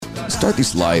start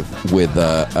this live with do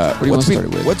you want to start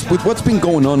it with? what's been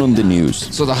going on the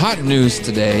news. So the hot news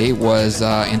today was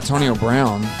Antonio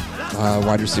Brown,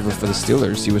 wide receiver for the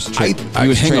Steelers. He was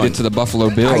traded to the Buffalo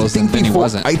Bills, and then he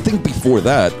wasn't. I think before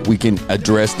that, we can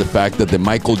address the fact that the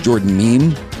Michael Jordan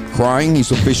meme, crying,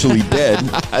 is officially dead.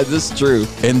 This is true.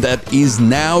 And that is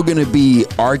now going to be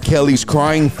R. Kelly's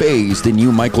crying face, the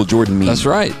new Michael Jordan meme. That's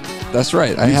right.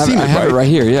 I have it right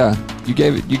here. Yeah, you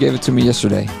gave it to me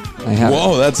yesterday. I have.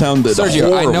 Whoa, that sounded Sergio,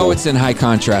 horrible. I know it's in high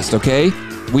contrast. Okay,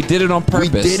 we did it on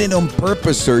purpose. We did it on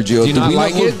purpose, Sergio. Do you not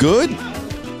like look it? good?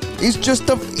 It's just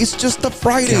a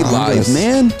Friday God, live,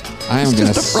 man. It's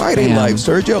just a Friday live,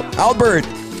 Sergio.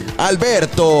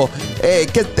 Alberto,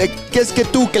 ¿qué es que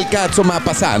tú que el cazzo ma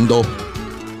pasando?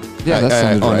 Yeah, that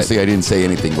sounded honestly, right. I didn't say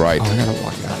anything right. Oh, I gotta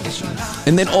walk out of this room.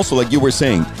 And then also, like you were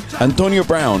saying, Antonio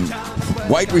Brown,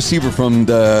 wide receiver from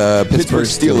the Pittsburgh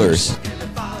Steelers,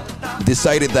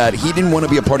 decided that he didn't want to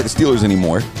be a part of the Steelers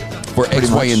anymore for X,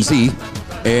 Y, and Z,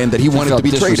 and that he wanted to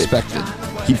be traded.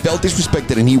 He felt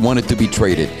disrespected, and he wanted to be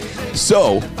traded.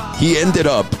 So he ended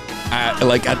up, at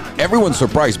everyone's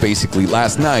surprise, basically,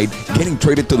 last night, getting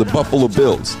traded to the Buffalo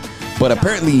Bills. But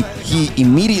apparently, he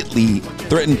immediately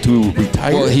threatened to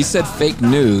retire. Well, he said fake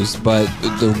news, but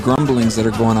the grumblings that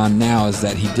are going on now is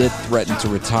that he did threaten to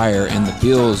retire, and the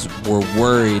Bills were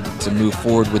worried to move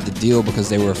forward with the deal because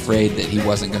they were afraid that he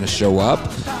wasn't going to show up,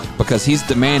 because he's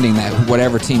demanding that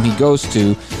whatever team he goes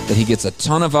to, that he gets a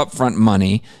ton of upfront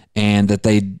money and that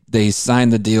they sign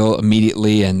the deal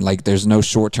immediately, and like there's no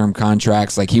short-term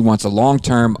contracts. Like he wants a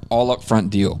long-term, all upfront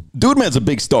deal. Dude, man's a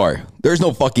big star. There's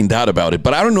no fucking doubt about it.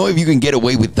 But I don't know if you can get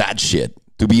away with that shit,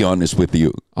 to be honest with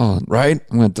you. Oh, right?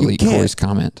 I'm going to delete Corey's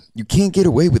comment. You can't get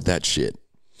away with that shit.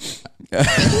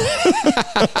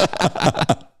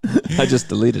 I just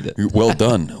deleted it. Well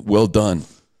done. Well done.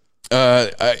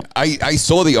 I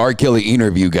saw the R. Kelly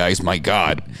interview, guys. My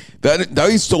God. That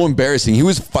is so embarrassing. He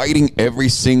was fighting every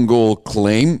single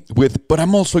claim with, but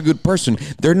I'm also a good person.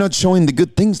 They're not showing the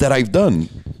good things that I've done.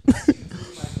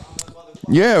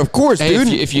 Yeah, of course, hey,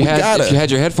 dude. If you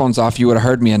had your headphones off, you would have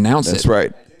heard me announce it. That's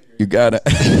right. You gotta.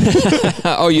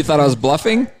 Oh, you thought I was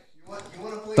bluffing?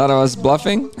 Thought I was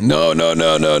bluffing? No.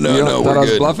 Thought I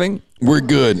was bluffing? We're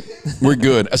good. We're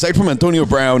good. Aside from Antonio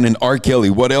Brown and R. Kelly,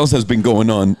 what else has been going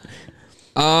on?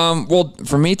 Well,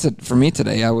 for me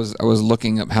today, I was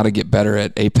looking up how to get better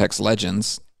at Apex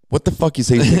Legends. What the fuck is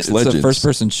Apex Legends? It's a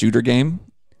first-person shooter game.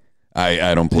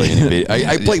 I don't play any video.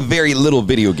 I play very little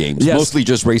video games, yes. Mostly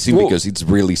just racing because it's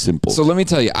really simple. So let me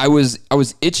tell you, I was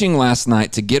itching last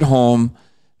night to get home,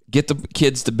 get the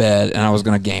kids to bed, and I was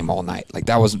going to game all night. Like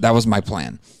that was my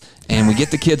plan. And we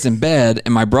get the kids in bed,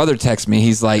 and my brother texts me.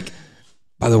 He's like,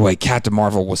 "By the way, Captain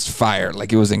Marvel was fire.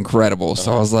 Like it was incredible."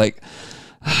 So I was like,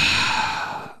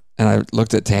 and I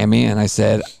looked at Tammy and I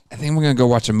said, "I think we're going to go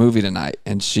watch a movie tonight."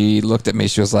 And she looked at me.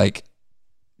 She was like,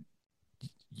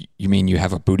 "You mean you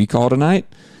have a booty call tonight?"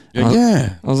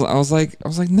 Yeah. I was like,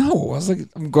 no. I was like,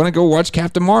 I'm going to go watch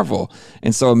Captain Marvel.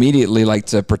 And so immediately, like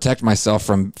to protect myself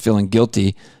from feeling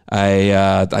guilty,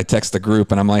 I text the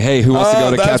group and I'm like, hey, who wants to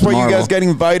go to Captain Marvel? That's why you guys got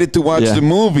invited to watch the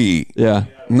movie. Yeah.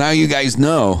 Now you guys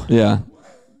know. Yeah.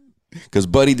 Because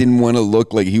Buddy didn't want to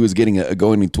look like he was going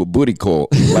into a booty call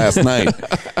last night.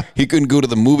 He couldn't go to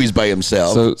the movies by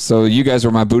himself. So you guys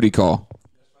were my booty call.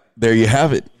 There you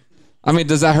have it. I mean,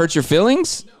 does that hurt your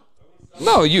feelings?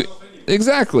 No, you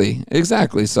exactly.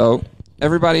 So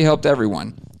everybody helped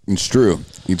everyone. It's true.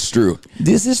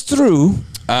 This is true.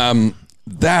 So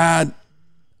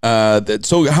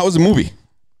how was the movie?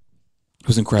 It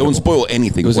was incredible. Don't spoil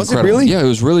anything. Was it really? Yeah, it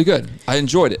was really good. I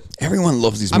enjoyed it. Everyone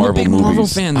loves these Marvel movies. I'm a big Marvel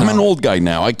fan, though. I'm an old guy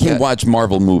now. I can't watch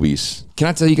Marvel movies. Can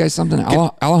I tell you guys something?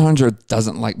 Alejandro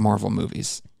doesn't like Marvel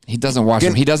movies. He doesn't watch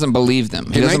them. He doesn't believe them.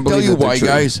 Can I tell you why,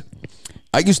 guys?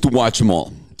 I used to watch them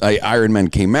all. Iron Man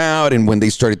came out, and when they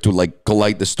started to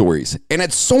collide the stories, and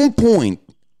at some point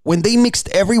when they mixed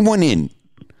everyone in,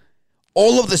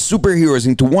 all of the superheroes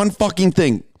into one fucking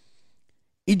thing,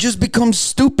 it just becomes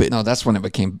stupid. No, that's when it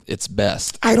became its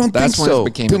best. I don't think so. That's when it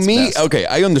became its best. Okay,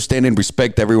 I understand and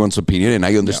respect everyone's opinion, and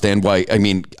I understand why. I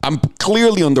mean, I'm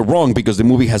clearly on the wrong because the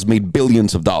movie has made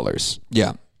billions of dollars.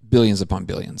 Yeah, billions upon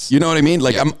billions. You know what I mean?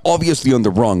 I'm obviously on the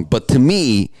wrong, but to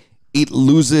me, it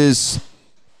loses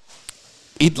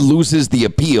the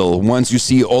appeal once you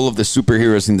see all of the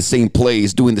superheroes in the same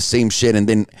place doing the same shit, and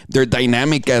then they're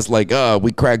dynamic as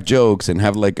we crack jokes and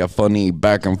have a funny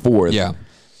back and forth. Yeah.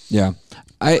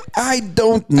 I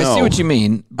don't know. I see what you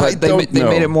mean, but they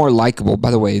made it more likable.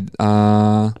 By the way,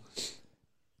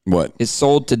 what? It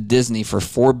sold to Disney for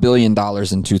 $4 billion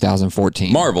in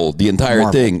 2014. Marvel, the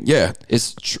entire thing. Yeah.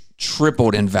 It's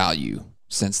tripled in value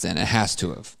since then. It has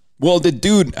to have. Well, the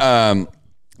dude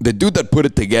that put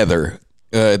it together,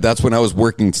 that's when I was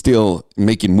working still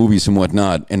making movies and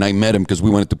whatnot, and I met him because we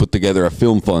wanted to put together a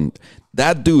film fund.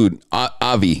 That dude,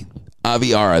 Avi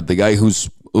Arad, the guy who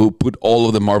put all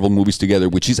of the Marvel movies together,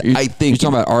 which is, I think...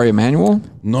 You're talking about Ari Emanuel?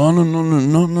 No.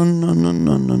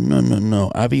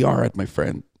 Avi Arad, my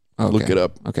friend. Okay. Look it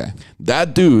up. Okay.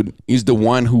 That dude is the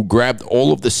one who grabbed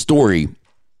all of the story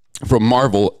from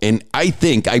Marvel, and I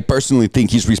personally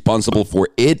think he's responsible for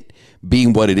it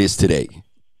being what it is today.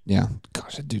 Yeah.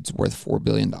 Gosh, that dude's worth $4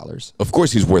 billion. Of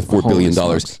course he's worth $4 billion.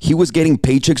 Smokes. He was getting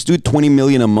paychecks, dude, $20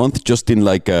 million a month just in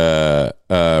like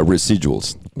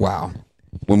residuals. Wow.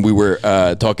 When we were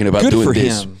talking about Good doing for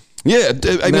this. him. Yeah,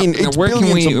 I mean, it's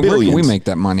billions and billions. Where can we make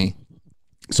that money?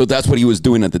 So that's what he was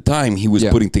doing at the time. He was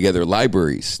putting together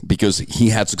libraries because he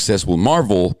had success with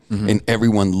Marvel, and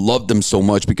everyone loved him so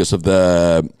much because of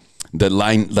the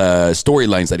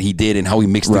storylines that he did and how he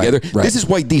mixed together. Right. This is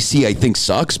why DC, I think,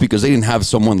 sucks, because they didn't have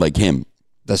someone like him.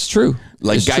 That's true.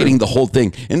 Like guiding the whole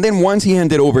thing. And then once he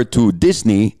handed over to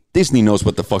Disney knows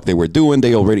what the fuck they were doing.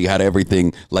 They already had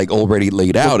everything like already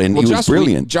laid out, and he was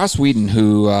brilliant. Joss Whedon,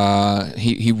 who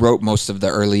he wrote most of the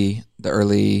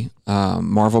early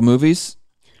Marvel movies,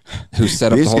 who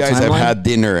set up the whole timeline. These guys have had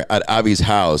dinner at Avi's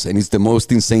house, and it's the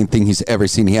most insane thing he's ever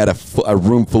seen. He had a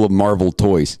room full of Marvel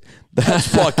toys. That's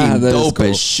fucking dope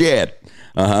as shit.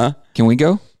 Can we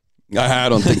go? I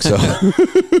don't think so.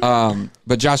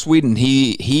 But Joss Whedon,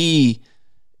 he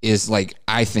is like,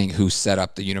 I think, who set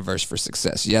up the universe for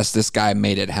success. Yes, this guy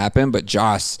made it happen, but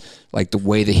Joss, like the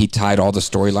way that he tied all the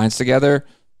storylines together,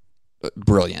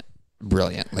 brilliant.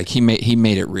 Like he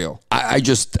made it real. I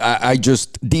just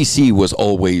DC was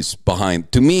always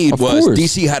behind. To me,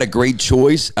 DC had a great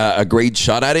choice, a great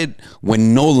shot at it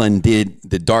when Nolan did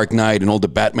the Dark Knight and all the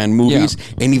Batman movies.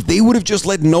 Yeah. And if they would have just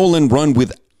let Nolan run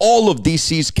with all of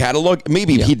DC's catalog,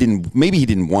 maybe he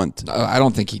didn't want. I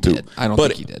don't think he did.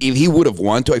 But if he would have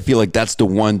wanted to, I feel like that's the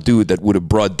one dude that would have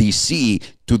brought DC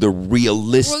to the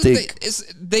realistic. Well,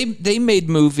 they made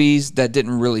movies that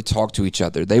didn't really talk to each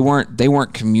other. They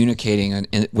weren't communicating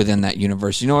within that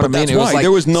universe. You know what I mean? It was like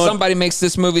there was not, somebody makes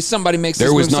this movie, somebody makes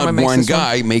this movie. There was not one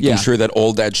guy making sure that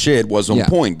all that shit was on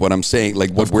point. What I'm saying, like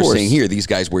what we're saying here, these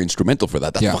guys were instrumental for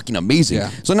that. That's fucking amazing.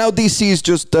 Yeah. So now DC's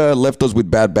just left us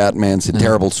with bad Batmans and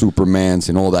terrible Supermans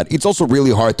and all that. It's also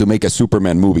really hard to make a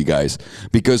Superman movie, guys,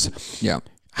 because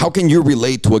how can you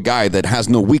relate to a guy that has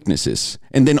no weaknesses?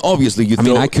 And then obviously you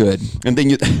I could. And then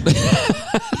you...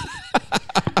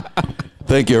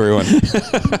 Thank you, everyone.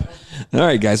 All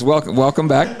right, guys. Welcome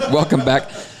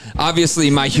back. Obviously,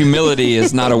 my humility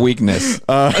is not a weakness.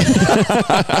 What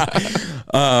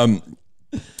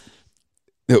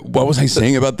was I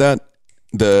saying about that?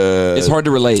 It's hard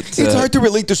to relate. It's hard to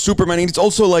relate to Superman. And it's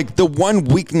also like the one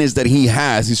weakness that he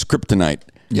has is kryptonite.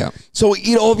 Yeah. So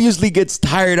it obviously gets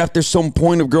tired after some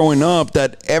point of growing up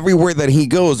that everywhere that he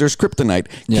goes, there's kryptonite.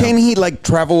 Yeah. Can he like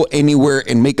travel anywhere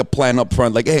and make a plan up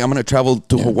front? Like, hey, I'm going to travel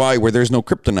to Hawaii where there's no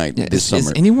kryptonite this summer.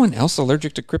 Is anyone else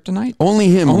allergic to kryptonite? Only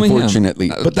him, unfortunately.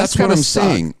 But that's what I'm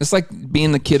saying. It's like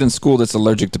being the kid in school that's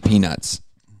allergic to peanuts.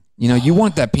 You know, you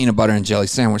want that peanut butter and jelly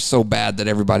sandwich so bad that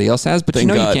everybody else has, but you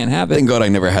can't have it. Thank God I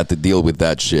never had to deal with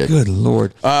that shit. Good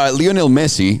Lord. Lionel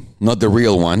Messi, not the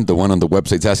real one, the one on the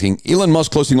website's asking, Elon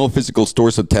Musk closing all physical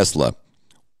stores of Tesla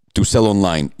to sell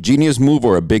online. Genius move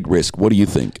or a big risk? What do you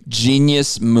think?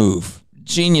 Genius move.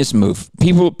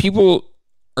 People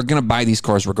are going to buy these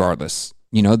cars regardless.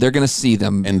 You know, they're going to see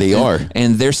them. And they are.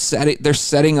 And they're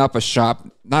setting up a shop,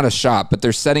 not a shop, but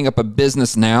they're setting up a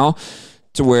business now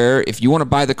to where if you want to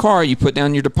buy the car, you put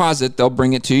down your deposit, they'll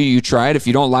bring it to you, you try it. If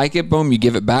you don't like it, boom, you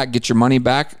give it back, get your money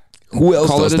back. Who else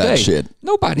does that shit?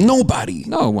 Nobody.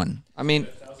 No one. I mean,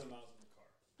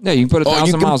 yeah, you can put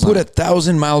 1,000 miles on it. You can put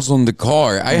 1,000 miles on the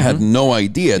car. I had no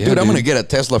idea. Dude, I'm going to get a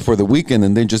Tesla for the weekend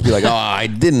and then just be like, oh, I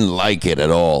didn't like it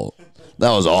at all. That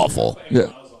was awful.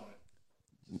 Yeah.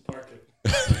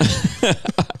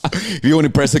 If you want to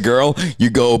impress a girl, you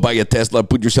go buy a Tesla,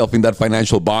 put yourself in that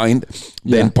financial bind,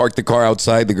 then park the car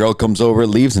outside, the girl comes over,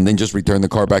 leaves, and then just return the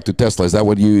car back to Tesla. Is that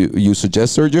what you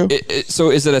suggest, Sergio? So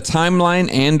is it a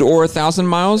timeline and or 1,000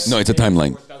 miles? No, it's a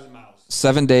timeline.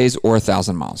 7 days or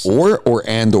 1,000 miles. Or.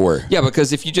 Yeah,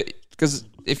 because if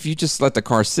you just let the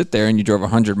car sit there and you drove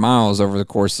 100 miles over the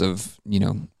course of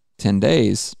 10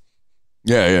 days.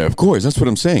 Yeah, of course. That's what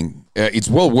I'm saying. It's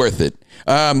well worth it.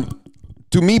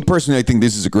 To me personally, I think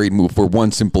this is a great move for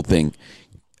one simple thing.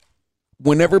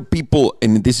 Whenever people,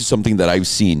 and this is something that I've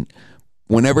seen,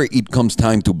 whenever it comes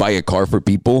time to buy a car for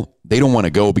people, they don't want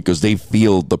to go because they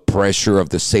feel the pressure of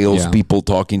the salespeople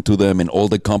talking to them and all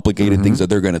the complicated things that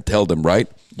they're going to tell them, right?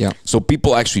 Yeah. So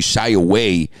people actually shy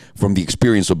away from the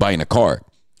experience of buying a car.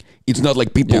 It's not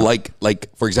like people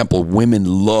like, for example, women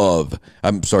love,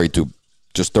 I'm sorry to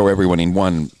just throw everyone in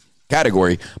one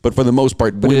category, but for the most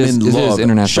part, women love it is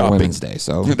International shopping. Women's Day,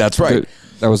 so that's right.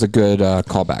 That was a good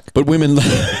callback. But women,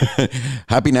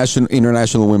 happy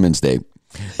International Women's Day.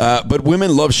 But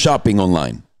women love shopping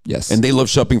online. Yes. And they love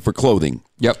shopping for clothing.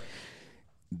 Yep.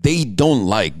 They don't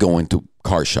like going to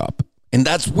car shop. And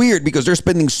that's weird because they're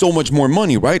spending so much more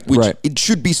money, right? Which it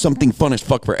should be something fun as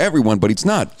fuck for everyone, but it's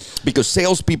not because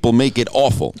salespeople make it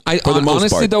awful for the most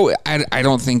honestly, part. though, I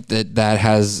don't think that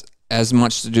has as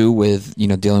much to do with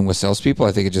dealing with salespeople.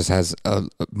 I think it just has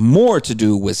more to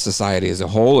do with society as a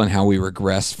whole and how we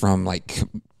regress from like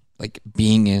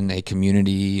being in a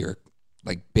community or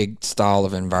like big style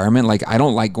of environment. Like I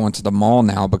don't like going to the mall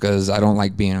now because I don't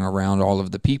like being around all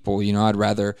of the people. I'd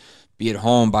rather be at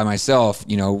home by myself.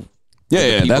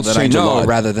 That's that changed I a know lot.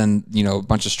 rather than a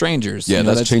bunch of strangers. Yeah,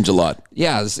 that's changed a lot.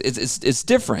 Yeah, it's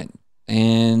different,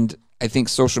 and I think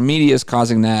social media is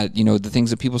causing that. The things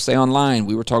that people say online.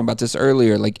 We were talking about this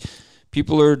earlier. Like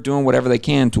people are doing whatever they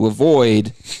can to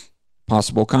avoid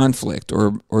possible conflict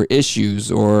or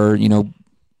issues or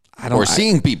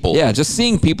seeing people. Yeah, just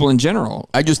seeing people in general.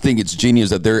 I just think it's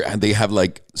genius that they have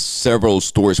like several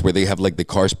stores where they have like the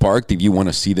cars parked if you want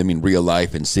to see them in real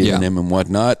life and sit in them and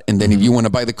whatnot. And then if you want to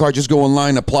buy the car, just go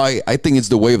online, apply. I think it's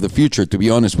the way of the future, to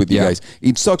be honest with you guys.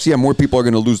 It sucks. Yeah, more people are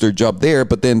going to lose their job there,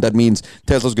 but then that means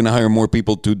Tesla's going to hire more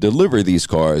people to deliver these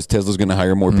cars. Tesla's going to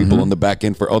hire more people on the back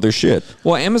end for other shit.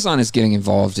 Well, Amazon is getting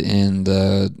involved in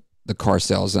the car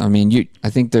sales. I mean, I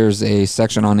think there's a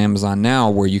section on Amazon now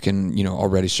where you can,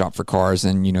 already shop for cars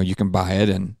and, you can buy it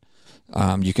and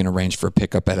you can arrange for a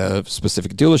pickup at a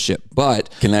specific dealership. But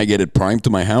can I get it primed to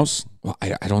my house? Well,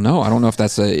 I don't know. I don't know if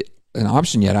that's an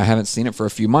option yet. I haven't seen it for a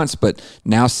few months, but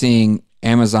now seeing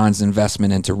Amazon's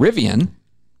investment into Rivian,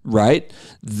 right?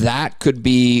 That could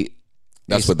be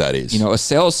That's what that is. A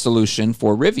sales solution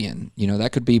for Rivian.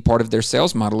 That could be part of their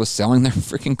sales model is selling their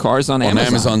freaking cars on Amazon.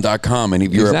 Amazon.com. And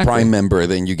if you're a Prime member,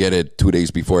 then you get it 2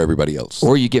 days before everybody else.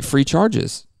 Or you get free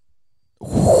charges.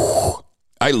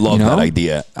 I love that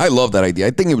idea. I love that idea.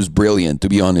 I think it was brilliant, to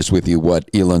be honest with you, what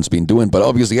Elon's been doing. But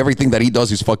obviously, everything that he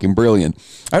does is fucking brilliant.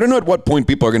 I don't know at what point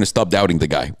people are going to stop doubting the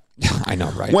guy. I know,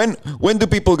 right? When do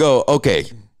people go, okay,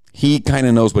 he kind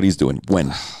of knows what he's doing?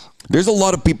 When? There's a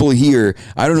lot of people here.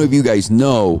 I don't know if you guys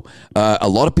know, a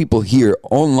lot of people here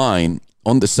online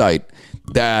on the site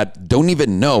that don't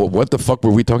even know what the fuck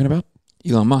were we talking about?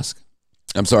 Elon Musk.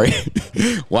 I'm sorry.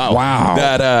 Wow.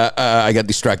 That I got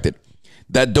distracted.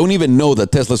 That don't even know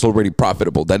that Tesla's already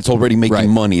profitable, that it's already making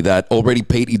money, that already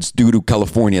paid its due to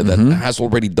California, that has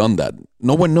already done that.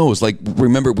 No one knows. Like,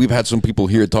 remember, we've had some people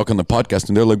here talk on the podcast,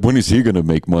 and they're like, when is he going to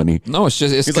make money? No, it's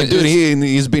just... He's like, dude,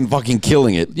 he's been fucking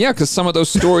killing it. Yeah, because some of those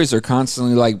stories are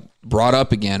constantly, like, brought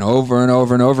up again over and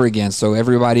over and over again, so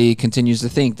everybody continues to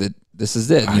think that this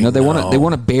is it. They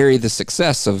want to bury the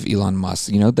success of Elon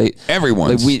Musk.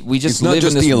 Everyone's. We just it's not live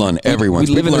just in this, Elon. Everyone's.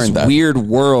 We live in this that. weird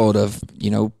world of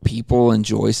people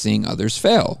enjoy seeing others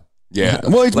fail. Yeah.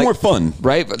 Well, it's more fun,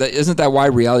 right? But isn't that why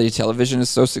reality television is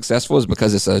so successful? Is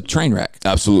because it's a train wreck.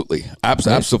 Absolutely.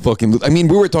 Absolutely. I mean,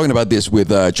 we were talking about this with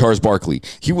Charles Barkley.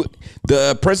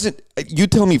 The president. You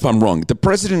tell me if I'm wrong. The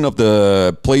president of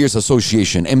the Players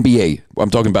Association, NBA.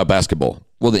 I'm talking about basketball.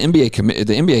 Well, the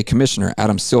NBA commissioner,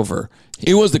 Adam Silver.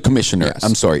 It was the commissioner. Yes.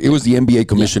 I'm sorry. It was the NBA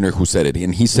commissioner who said it.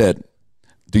 And he said,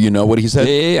 do you know what he said?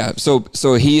 Yeah.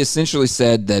 So he essentially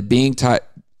said that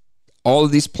all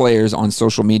of these players on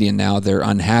social media now, they're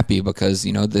unhappy because,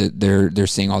 they're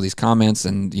seeing all these comments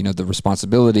and, the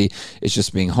responsibility is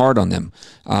just being hard on them.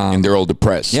 And they're all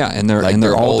depressed. Yeah. And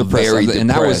they're all depressed. Very depressed. And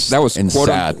that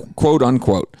was quote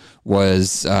unquote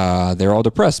was, they're all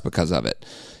depressed because of it.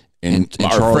 And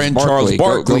our friend Charles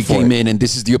Barkley came in, and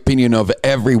this is the opinion of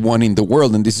everyone in the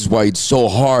world, and this is why it's so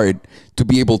hard to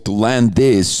be able to land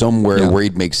this somewhere where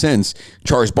it makes sense.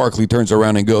 Charles Barkley turns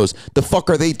around and goes, the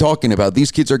fuck are they talking about? These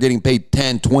kids are getting paid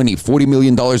 10, 20, $40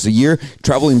 million a year,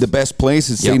 traveling the best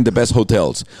places, staying in the best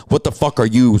hotels. What the fuck are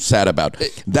you sad about?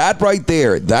 That right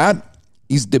there, that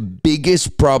is the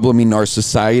biggest problem in our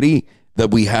society that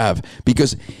we have,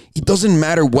 because it doesn't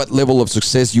matter what level of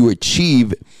success you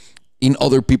achieve in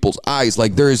other people's eyes.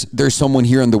 Like there's someone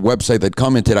here on the website that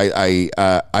commented. I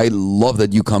love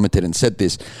that you commented and said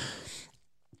this.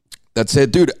 That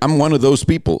said, dude, I'm one of those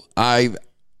people. I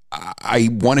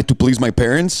wanted to please my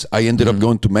parents. I ended up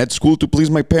going to med school to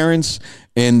please my parents,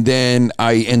 and then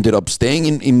I ended up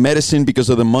staying in medicine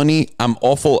because of the money. I'm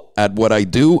awful at what I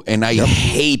do, and I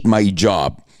hate my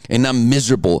job. and I'm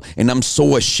miserable and I'm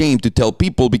so ashamed to tell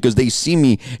people because they see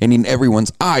me and in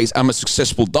everyone's eyes, I'm a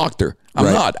successful doctor. I'm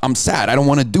not. I'm sad. I don't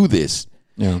want to do this.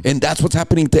 Yeah. And that's what's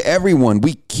happening to everyone.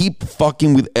 We keep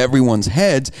fucking with everyone's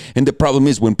heads. And the problem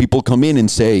is when people come in and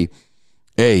say,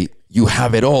 hey, you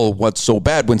have it all. What's so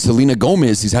bad? When Selena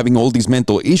Gomez is having all these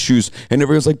mental issues and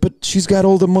everyone's like, but she's got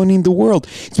all the money in the world.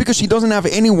 It's because she doesn't have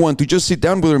anyone to just sit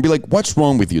down with her and be like, what's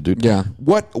wrong with you, dude? Yeah.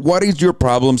 What is your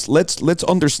problems? Let's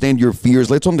understand your fears.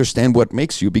 Let's understand what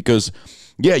makes you, because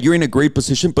yeah, you're in a great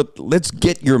position, but let's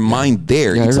get your mind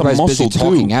there. Yeah, it's everybody's a muscle busy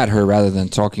talking too. at her rather than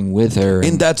talking with her.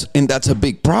 And that's a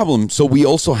big problem. So we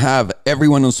also have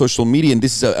everyone on social media, and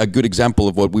this is a good example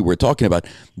of what we were talking about.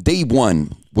 Day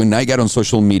one, when I got on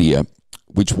social media,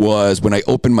 which was when I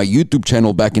opened my YouTube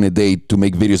channel back in the day to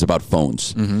make videos about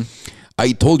phones. Mm-hmm.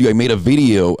 I told you I made a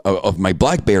video of my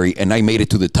BlackBerry, and I made it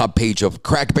to the top page of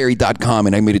crackberry.com,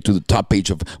 and I made it to the top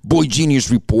page of Boy Genius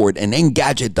Report and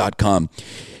Engadget.com.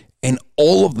 And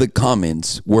all of the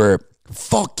comments were,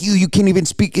 fuck you, you can't even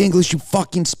speak English, you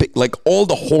fucking speak, like all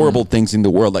the horrible things in the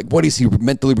world. Like, what is he,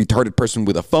 mentally retarded person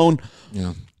with a phone?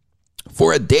 Yeah.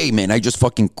 For a day, man, I just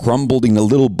fucking crumbled in a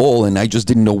little bowl, and I just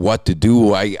didn't know what to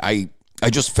do. I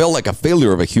just felt like a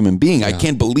failure of a human being. Yeah. I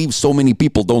can't believe so many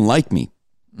people don't like me.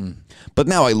 But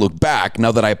now I look back,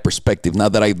 now that I have perspective, now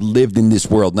that I've lived in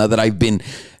this world, now that I've been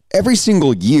every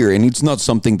single year, and it's not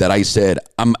something that I said,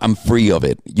 I'm free of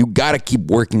it. You got to keep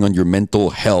working on your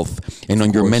mental health and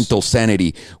on your mental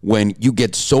sanity when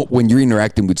you're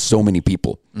interacting with so many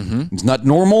people. Mm-hmm. It's not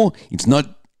normal. It's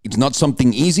not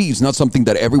something easy. It's not something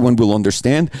that everyone will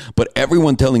understand, but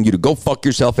everyone telling you to go fuck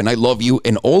yourself and I love you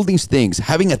and all these things,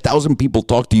 having 1,000 people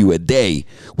talk to you a day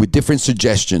with different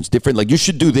suggestions, like you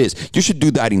should do this, you should do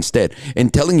that instead,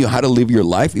 and telling you how to live your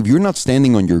life. If you're not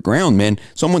standing on your ground, man,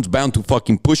 someone's bound to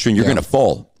fucking push you and you're going to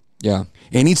fall. Yeah.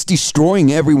 And it's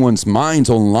destroying everyone's minds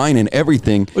online and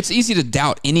everything. Well, it's easy to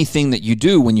doubt anything that you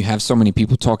do when you have so many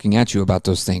people talking at you about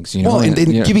those things, you know? Well, and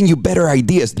giving you better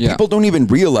ideas. Yeah. People don't even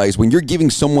realize when you're giving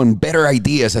someone better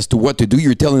ideas as to what to do,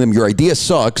 you're telling them your idea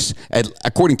sucks,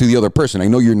 according to the other person. I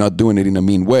know you're not doing it in a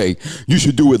mean way. You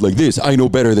should do it like this. I know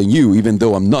better than you, even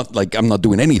though I'm not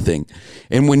doing anything.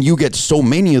 And when you get so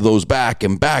many of those back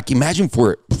and back, imagine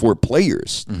for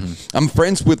players. Mm-hmm. I'm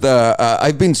friends with,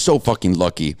 I've been so fucking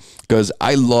lucky because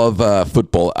I love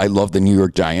football. I love the New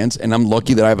York Giants, and I'm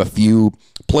lucky that I have a few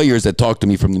players that talk to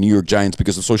me from the New York Giants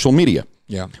because of social media.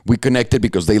 Yeah. We connected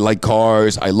because they like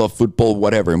cars, I love football,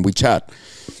 whatever, and we chat.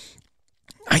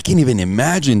 I can't even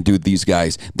imagine, dude, these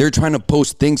guys. They're trying to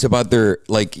post things about their,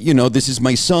 like, you know, this is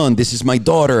my son, this is my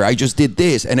daughter, I just did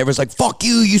this. And everyone's like, fuck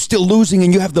you, you still losing,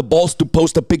 and you have the balls to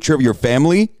post a picture of your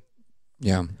family?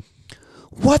 Yeah.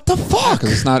 What the fuck?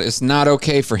 Because it's not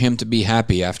okay for him to be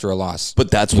happy after a loss.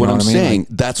 But that's what I'm saying.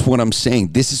 That's what I'm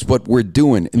saying. This is what we're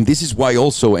doing. And this is why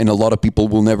also, and a lot of people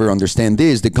will never understand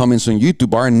this, the comments on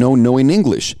YouTube are no in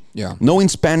English. Yeah. No in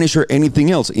Spanish or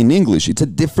anything else. In English. It's a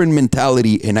different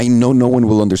mentality, and I know no one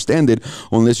will understand it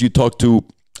unless you talk to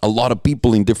a lot of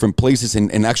people in different places,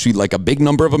 and actually like a big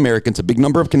number of Americans, a big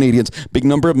number of Canadians, big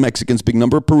number of Mexicans, big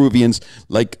number of Peruvians,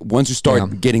 like once you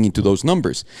start getting into those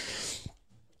numbers.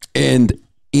 And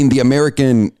in the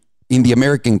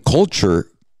American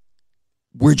culture,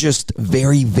 we're just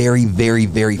very, very, very,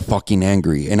 very fucking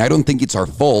angry. And I don't think it's our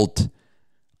fault.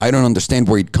 I don't understand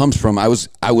where it comes from. I was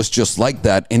just like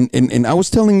that. And I was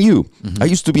telling you, I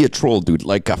used to be a troll, dude,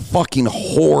 like a fucking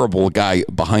horrible guy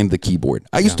behind the keyboard.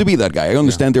 I used to be that guy. I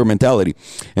understand their mentality.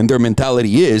 And their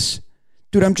mentality is,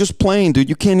 dude, I'm just playing, dude.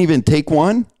 You can't even take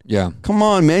one? Yeah. Come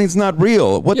on, man. It's not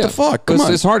real. What the fuck? Come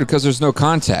on. It's hard because there's no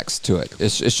context to it.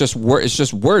 It's just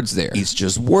words there. It's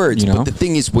just words. You know? But the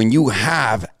thing is, when you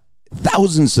have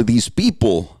thousands of these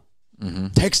people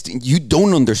texting, you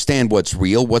don't understand what's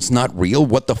real, what's not real,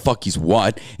 what the fuck is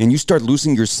what, and you start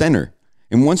losing your center.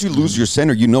 And once you lose your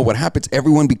center, you know what happens.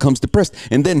 Everyone becomes depressed.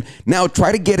 And then now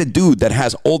try to get a dude that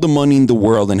has all the money in the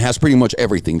world and has pretty much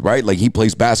everything, right? Like he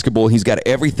plays basketball. He's got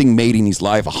everything made in his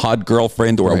life, a hot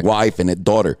girlfriend or a wife and a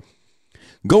daughter.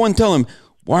 Go and tell him,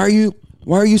 why are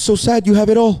you so sad? You have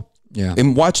it all. Yeah.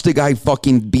 And watch the guy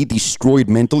fucking be destroyed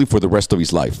mentally for the rest of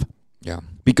his life. Yeah.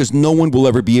 Because no one will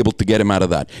ever be able to get him out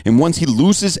of that. And once he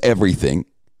loses everything,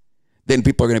 then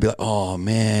people are going to be like, oh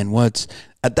man,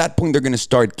 at that point they're going to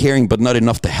start caring, but not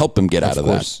enough to help him get out of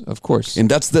that. Of course. And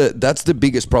that's the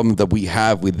biggest problem that we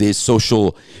have with this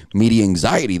social media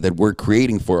anxiety that we're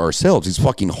creating for ourselves. It's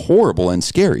fucking horrible and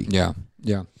scary. Yeah.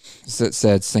 Yeah.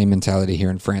 Said same mentality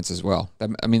here in France as well.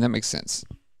 That makes sense.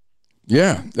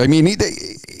 Yeah. I mean,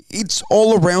 it's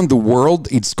all around the world.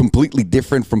 It's completely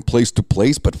different from place to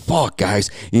place, but fuck, guys.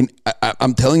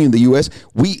 I'm telling you, in the U.S.,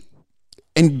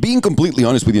 And being completely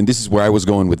honest with you, and this is where I was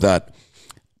going with that,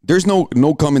 there's no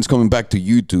comments coming back to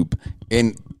YouTube.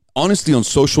 And honestly, on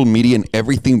social media and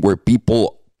everything where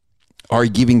people are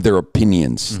giving their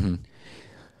opinions. Mm-hmm.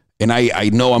 And I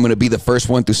know I'm going to be the first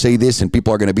one to say this, and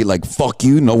people are going to be like, fuck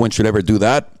you, no one should ever do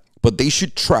that. But they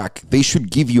should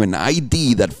give you an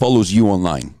ID that follows you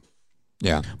online.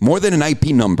 Yeah. More than an IP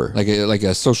number. Like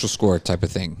a social score type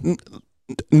of thing.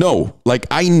 No, like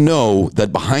I know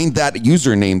that behind that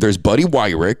username, there's Buddy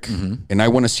Wyrick, and I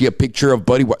want to see a picture of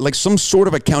Buddy, like some sort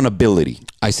of accountability.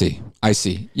 I see.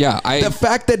 Yeah. The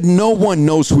fact that no one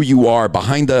knows who you are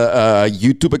behind a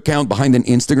YouTube account, behind an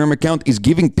Instagram account, is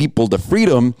giving people the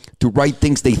freedom to write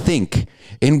things they think.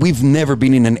 And we've never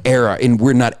been in an era and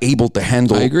we're not able to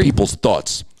handle people's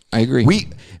thoughts. I agree.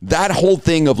 That whole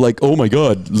thing of like, oh my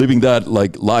God, living that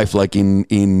like life, like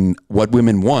in What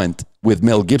Women Want with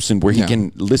Mel Gibson, where he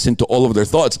can listen to all of their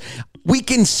thoughts. We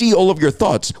can see all of your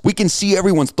thoughts. We can see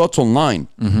everyone's thoughts online.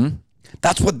 Mm-hmm.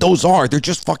 That's what those are. They're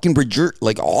just fucking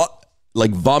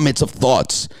like vomits of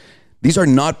thoughts. These are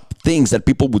not things that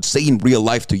people would say in real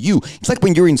life to you. It's like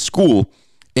when you're in school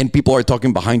and people are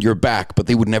talking behind your back, but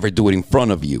they would never do it in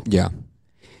front of you. Yeah.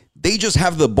 They just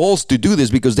have the balls to do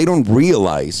this because they don't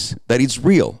realize that it's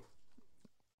real.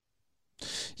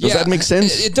 Does that make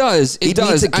sense? It does. It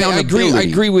does. I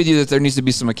agree with you that there needs to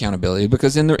be some accountability,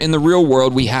 because in the real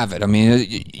world we have it. I mean,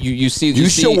 you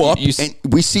show up and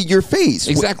we see your face.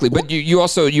 Exactly. But you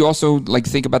also like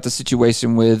think about the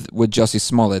situation with Jussie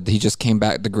Smollett. He just came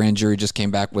back. The grand jury just came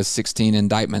back with 16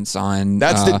 indictments on.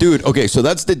 That's the dude. Okay, so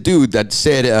that's the dude that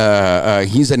said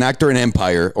he's an actor in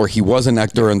Empire, or he was an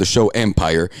actor on the show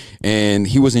Empire, and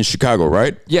he was in Chicago,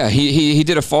 right? Yeah. He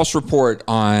did a false report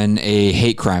on a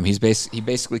hate crime. He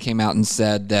basically came out and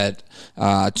said that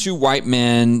two white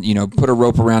men, put a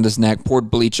rope around his neck,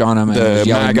 poured bleach on him, and was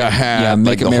yelling, MAGA hat,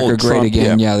 make like America great Trump,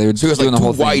 again. Yeah, they were so he was doing like the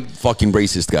whole two white fucking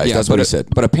racist guys. That's what he said.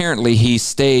 But apparently he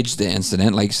staged the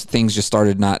incident. Like things just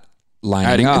started not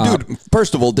lining up. Dude,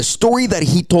 first of all, the story that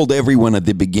he told everyone at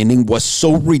the beginning was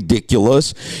so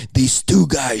ridiculous. These two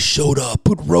guys showed up,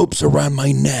 put ropes around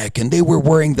my neck, and they were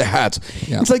wearing the hats.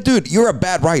 Yeah. It's like, dude, you're a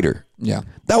bad writer. Yeah.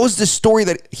 That was the story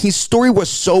his story was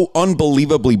so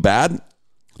unbelievably bad.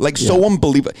 Like so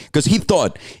unbelievable, because he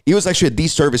thought it was actually a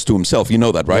disservice to himself. You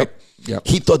know that, right? Yep.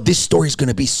 He thought this story is going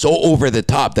to be so over the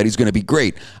top that he's going to be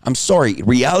great. I'm sorry,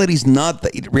 reality's not.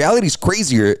 Reality's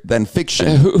crazier than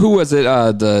fiction. Who was it?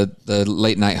 The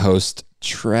late night host,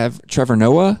 Trevor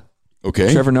Noah.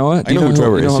 Okay, Trevor Noah. I know who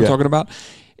Trevor is. You know what I'm talking about?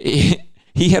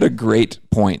 He had a great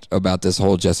point about this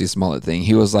whole Jussie Smollett thing.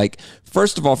 He was like,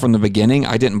 first of all, from the beginning,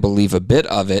 I didn't believe a bit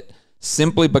of it,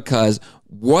 simply because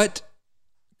what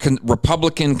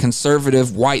Republican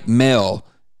conservative white male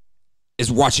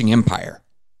is watching Empire.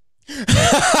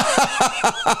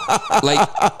 like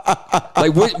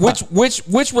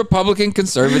which Republican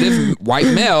conservative white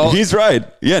male? He's right.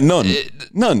 Yeah, none.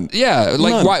 Yeah,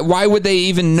 like none. Why would they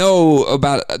even know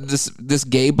about this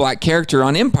gay black character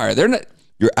on Empire? They're not.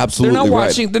 You're absolutely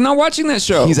right. They're not watching that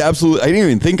show. He's absolutely. I didn't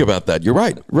even think about that. You're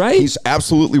right. Right. He's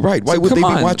absolutely right. Why would they be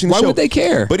watching the show? Why would they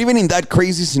care? But even in that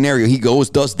crazy scenario, he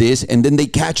does this, and then they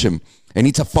catch him. And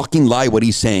it's a fucking lie what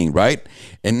he's saying, right?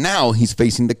 And now he's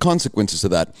facing the consequences of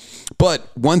that. But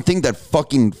one thing that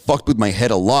fucking fucked with my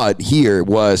head a lot here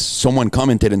was someone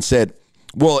commented and said,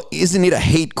 well, isn't it a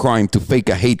hate crime to fake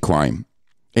a hate crime?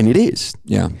 And it is.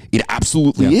 Yeah. It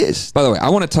absolutely is. By the way, I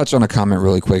want to touch on a comment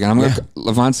really quick. And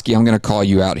Levonsky, I'm going to call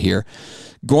you out here.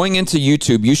 Going into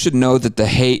YouTube, you should know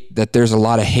that there's a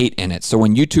lot of hate in it. So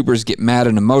when YouTubers get mad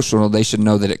and emotional, they should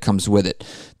know that it comes with it.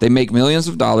 They make millions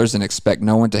of dollars and expect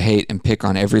no one to hate and pick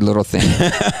on every little thing.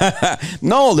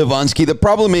 No, Levonsky, the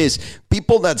problem is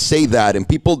people that say that and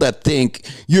people that think,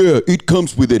 yeah, it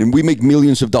comes with it and we make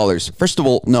millions of dollars. First of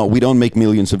all, no, we don't make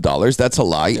millions of dollars. That's a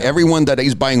lie. Yeah. Everyone that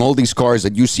is buying all these cars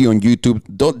that you see on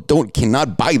YouTube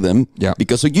cannot buy them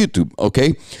because of YouTube,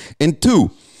 okay? And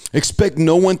two, expect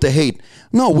no one to hate.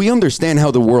 No, we understand how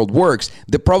the world works.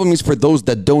 The problem is for those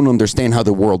that don't understand how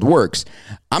the world works.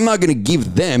 I'm not going to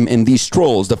give them and these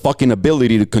trolls the fucking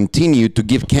ability to continue to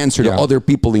give cancer to other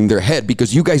people in their head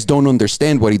because you guys don't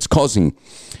understand what it's causing.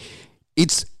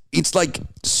 It's like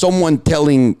someone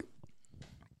telling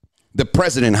the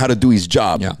president how to do his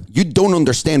job. Yeah. You don't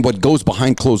understand what goes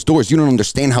behind closed doors. You don't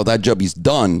understand how that job is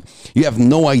done. You have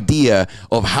no idea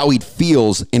of how it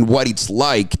feels and what it's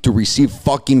like to receive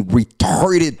fucking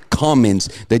retarded comments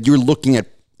that you're looking at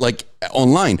like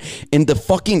online. And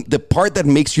the part that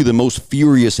makes you the most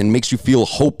furious and makes you feel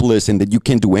hopeless and that you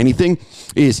can't do anything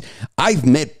is I've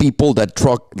met people that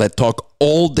talk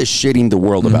all the shit in the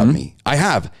world about me. I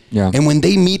have. Yeah. And when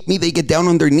they meet me, they get down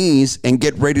on their knees and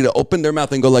get ready to open their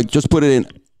mouth and go like, just put it in.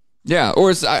 Yeah,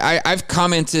 or I've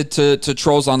commented to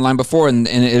trolls online before, and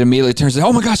it immediately turns out,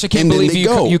 oh my gosh, I can't believe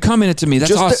you commented to me.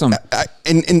 That's awesome.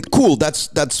 And cool, that's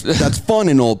fun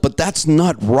and all, but that's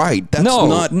not right. That's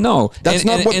not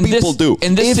what people do.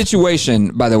 In this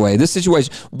situation, by the way,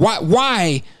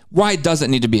 why does it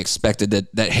need to be expected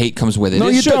that hate comes with it? No,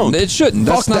 you don't. It shouldn't.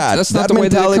 Fuck That's not the way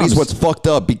that it mentality comes. is what's fucked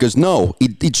up because no,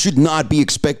 it should not be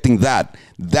expecting that.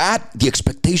 The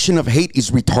expectation of hate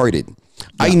is retarded. Yeah.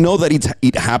 I know that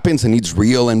it happens and it's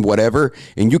real and whatever,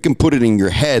 and you can put it in your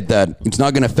head that it's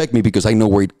not going to affect me because I know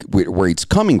where it's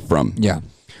coming from. Yeah.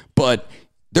 But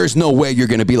there's no way you're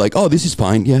going to be like, oh, this is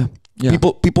fine. Yeah.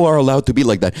 People are allowed to be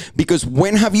like that. Because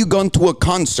when have you gone to a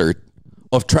concert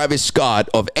of Travis Scott,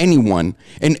 of anyone,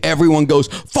 and everyone goes,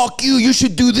 fuck you, you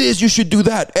should do this, you should do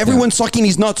that. Everyone's sucking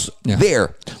his nuts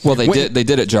there. Well, they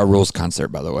did at Ja Rule's concert,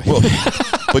 by the way. Well,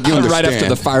 but you understand. Right after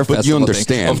the Fire Festival. But you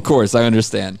understand. Thing. Of course, I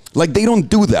understand. Like, they don't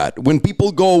do that. When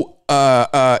people go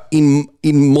in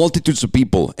multitudes of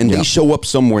people and they show up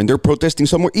somewhere and they're protesting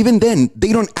somewhere, even then,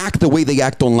 they don't act the way they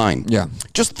act online. Yeah.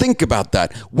 Just think about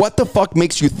that. What the fuck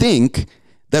makes you think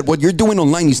that what you're doing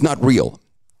online is not real?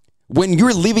 When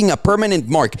you're leaving a permanent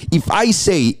mark, if I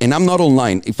say, and I'm not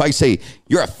online, if I say,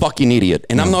 you're a fucking idiot,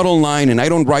 and I'm not online and I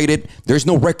don't write it, there's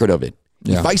no record of it.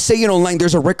 Yeah. If I say it online,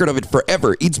 there's a record of it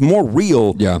forever. It's more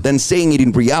real than saying it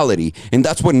in reality. And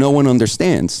that's what no one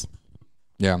understands.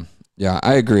 Yeah. Yeah,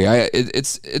 I agree.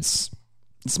 It's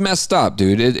messed up,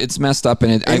 dude. It's messed up,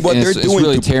 and it's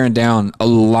really tearing down a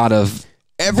lot of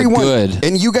everyone,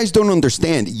 and you guys don't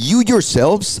understand. You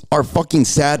yourselves are fucking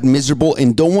sad, miserable,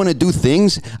 and don't want to do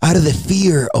things out of the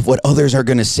fear of what others are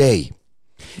going to say.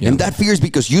 Yeah. And that fear is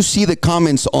because you see the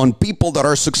comments on people that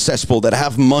are successful, that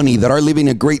have money, that are living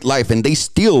a great life, and they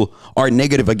still are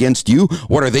negative against you.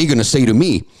 What are they going to say to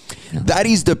me? Yeah. That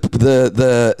is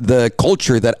the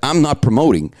culture that I'm not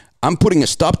promoting. I'm putting a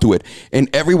stop to it. And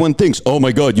everyone thinks, oh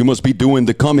my God, you must be doing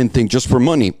the comment thing just for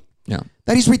money. Yeah.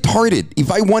 That is retarded.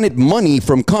 If I wanted money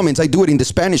from comments, I do it in the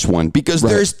Spanish one because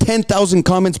there's 10,000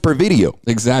 comments per video.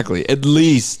 Exactly. At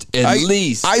least.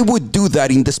 I would do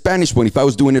that in the Spanish one if I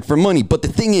was doing it for money. But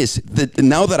the thing is that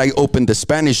now that I opened the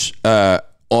Spanish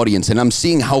audience and I'm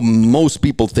seeing how most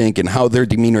people think and how their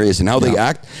demeanor is and how they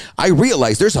act, I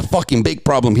realize there's a fucking big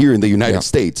problem here in the United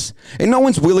States. And no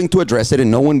one's willing to address it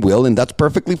and no one will, and that's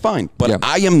perfectly fine. But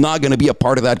I am not going to be a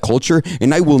part of that culture,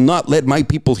 and I will not let my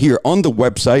people here on the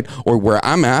website or where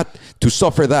I'm at to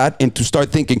suffer that and to start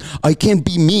thinking, I can't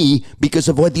be me because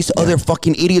of what these other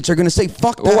fucking idiots are going to say.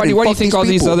 Fuck that. Well, why do you think all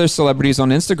these other celebrities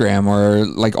on Instagram are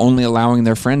like only allowing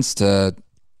their friends to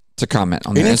comment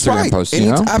on their Instagram posts?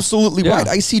 And it's absolutely right.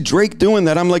 I see Drake doing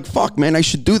that. I'm like, fuck, man, I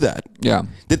should do that. Yeah.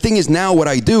 The thing is now what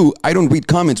I do, I don't read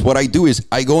comments. What I do is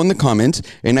I go in the comments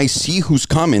and I see who's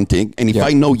commenting. And if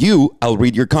I know you, I'll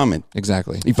read your comment.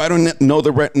 Exactly. If I don't know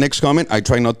the next comment, I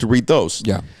try not to read those.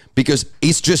 Yeah. Because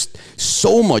it's just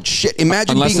so much shit.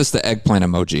 Imagine unless it's the eggplant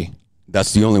emoji.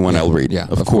 That's the only one I'll read. Yeah,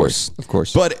 of course. Of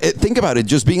course. But think about it.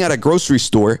 Just being at a grocery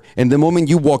store, and the moment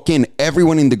you walk in,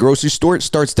 everyone in the grocery store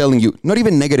starts telling you, not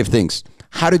even negative things,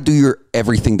 how to do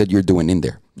everything that you're doing in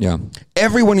there. Yeah.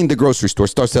 Everyone in the grocery store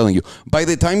starts telling you, by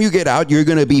the time you get out, you're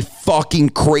going to be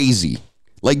fucking crazy.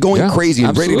 Like going crazy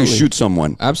and ready to shoot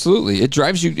someone. Absolutely. It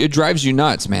drives you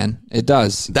nuts, man. It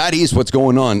does. That is what's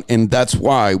going on. And that's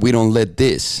why we don't let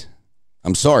this.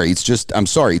 I'm sorry.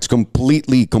 It's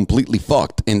completely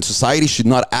fucked. And society should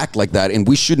not act like that. And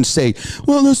we shouldn't say,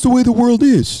 well, that's the way the world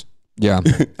is. Yeah.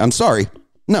 I'm sorry.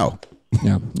 No.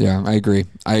 Yeah. I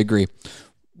agree.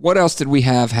 What else did we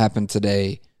have happen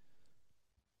today?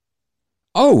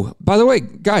 Oh, by the way,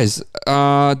 guys,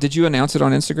 did you announce it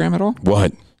on Instagram at all?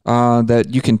 What?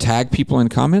 That you can tag people in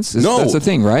comments? No. That's a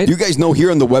thing, right? You guys know here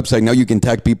on the website, now you can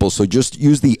tag people. So just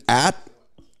use the @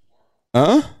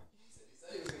 Huh?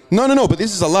 No, but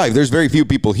this is a live. There's very few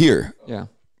people here.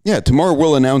 Yeah, tomorrow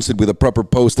we'll announce it with a proper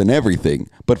post and everything.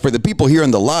 But for the people here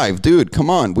on the live, dude, come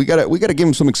on. We gotta give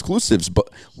them some exclusives. But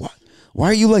why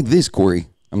are you like this, Corey?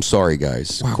 I'm sorry,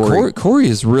 guys. Wow, Corey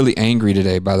is really angry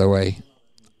today, by the way.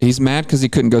 He's mad because he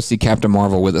couldn't go see Captain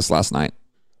Marvel with us last night.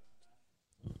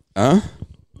 Huh?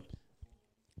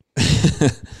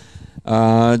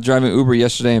 Driving Uber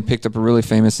yesterday and picked up a really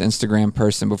famous Instagram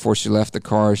person. Before she left the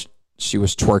car, she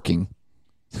was twerking.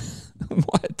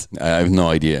 What? I have no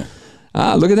idea.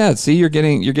 Look at that. See, you're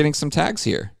getting some tags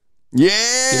here. Yeah.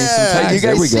 Getting some tags. You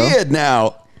guys see it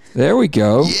now. There we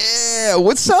go. Yeah. Yeah,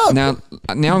 what's up? Now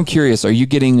I'm curious. Are you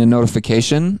getting a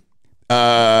notification?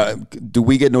 Do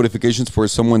we get notifications for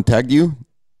someone tagged you?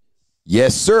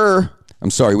 Yes, sir.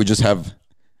 I'm sorry, we just have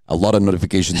a lot of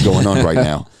notifications going on right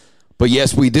now. But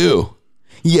yes, we do.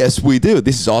 Yes, we do.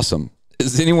 This is awesome.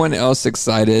 Is anyone else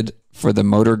excited for the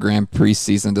Motor Grand Prix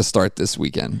season to start this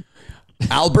weekend?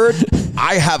 Albert,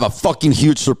 I have a fucking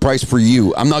huge surprise for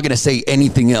you. I'm not going to say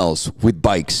anything else with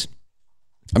bikes.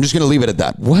 I'm just going to leave it at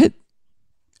that. What?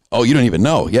 Oh, you don't even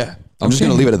know. Yeah. I'm just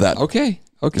going to leave it at that. Okay.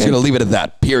 I'm just going to leave it at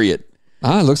that, period.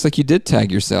 It looks like you did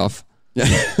tag yourself.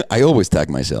 I always tag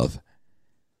myself.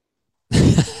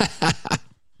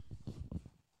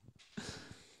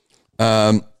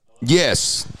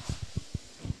 Yes.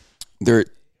 There's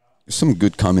some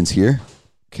good comments here.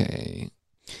 Okay.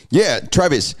 Yeah,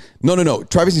 Travis. No.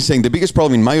 Travis is saying the biggest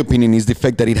problem, in my opinion, is the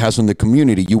effect that it has on the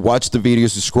community. You watch the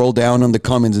videos, you scroll down on the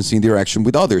comments and see the interaction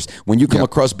with others. When you come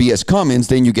across BS comments,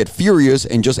 then you get furious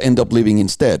and just end up living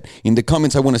instead. In the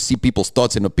comments, I want to see people's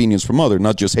thoughts and opinions from others,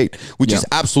 not just hate, which is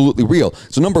absolutely real.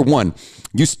 So number one,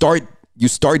 you start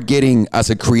getting, as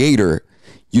a creator,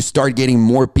 you start getting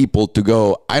more people to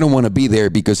go, I don't want to be there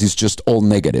because it's just all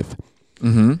negative.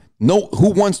 Mm-hmm. No,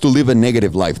 who wants to live a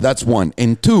negative life? That's one.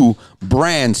 And two,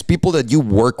 brands, people that you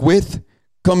work with,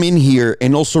 come in here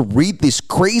and also read this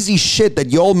crazy shit that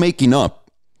y'all making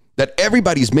up, that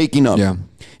everybody's making up. Yeah.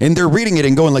 And they're reading it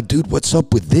and going like, dude, what's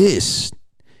up with this?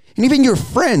 And even your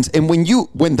friends. And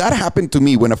when that happened to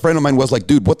me, when a friend of mine was like,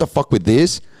 dude, what the fuck with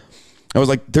this? I was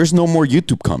like, there's no more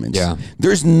YouTube comments. Yeah.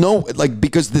 There's no,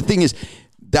 because the thing is,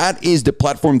 that is the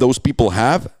platform those people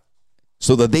have,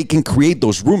 so that they can create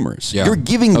those rumors. Yeah. You're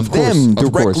giving them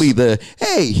directly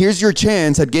hey, here's your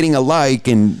chance at getting a like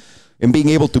and being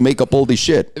able to make up all this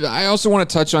shit. I also want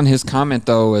to touch on his comment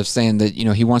though of saying that,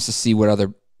 he wants to see what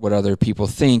other people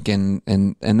think and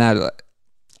that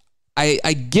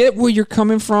I get where you're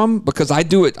coming from, because I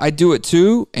do it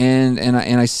too, and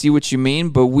I see what you mean,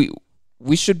 but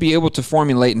we should be able to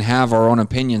formulate and have our own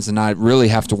opinions and not really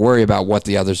have to worry about what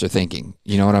the others are thinking.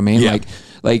 You know what I mean? Yeah.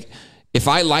 Like if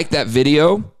I like that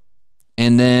video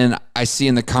and then I see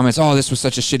in the comments, oh, this was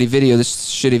such a shitty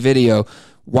video,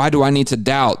 why do I need to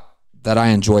doubt that I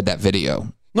enjoyed that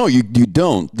video? No, you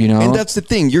don't. And that's the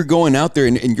thing. You're going out there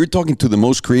and you're talking to the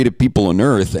most creative people on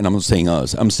earth. And I'm not saying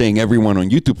us. I'm saying everyone on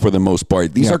YouTube for the most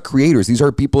part. These are creators. These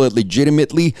are people that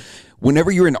legitimately, whenever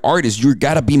you're an artist, you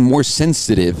got to be more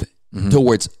sensitive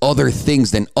towards other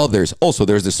things than others. Also,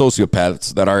 there's the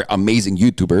sociopaths that are amazing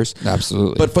YouTubers.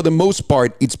 Absolutely. But for the most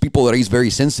part, it's people that is very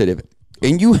sensitive.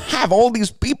 And you have all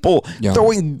these people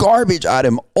throwing garbage at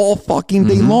him all fucking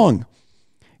day long.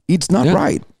 It's not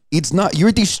right. It's not.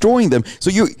 You're destroying them. So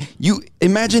you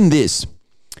imagine this.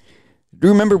 Do you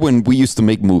remember when we used to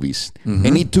make movies?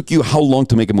 And it took you how long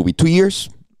to make a movie? 2 years?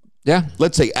 Yeah.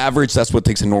 Let's say average, that's what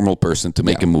takes a normal person to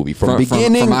make a movie. From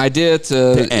beginning from idea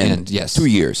to end. Yes. 2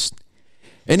 years.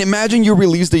 And imagine you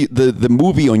release the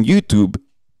movie on YouTube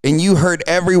and you heard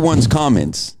everyone's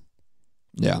comments.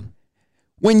 Yeah.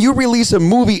 When you release a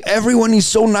movie, everyone is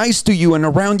so nice to you and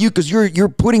around you because you're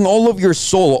putting all of your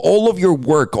soul, all of your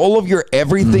work, all of your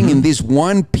everything in this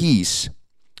one piece,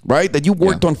 right? That you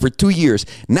worked on for 2 years.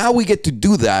 Now we get to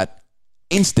do that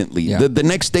instantly. Yeah. The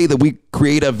next day that we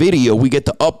create a video, we get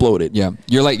to upload it. Yeah.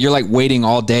 You're like waiting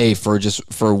all day for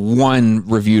one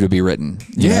review to be written.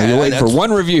 You're waiting for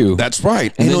one review. That's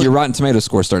right. And then your Rotten Tomato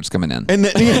score starts coming in. And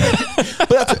then,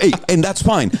 and that's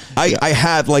fine. I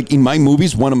have, in my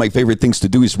movies, one of my favorite things to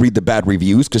do is read the bad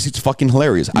reviews because it's fucking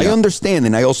hilarious. I understand,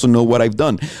 and I also know what I've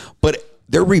done. But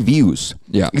they're reviews.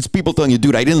 Yeah. It's people telling you,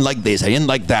 dude, I didn't like this. I didn't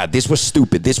like that. This was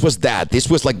stupid. This was that. This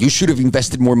was you should have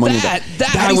invested more money. That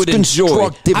I would enjoy.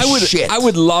 I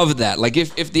would love that.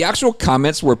 If the actual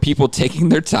comments were people taking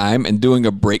their time and doing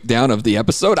a breakdown of the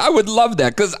episode, I would love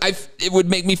that because it would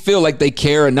make me feel like they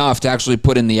care enough to actually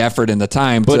put in the effort and the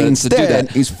time to do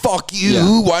that. Is fuck you.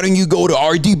 Yeah. Why don't you go to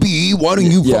RDB? Why don't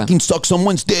you fucking suck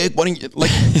someone's dick? Why don't you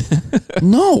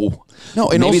No. No,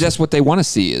 and maybe that's what they want to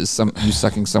see is you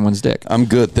sucking someone's dick. I'm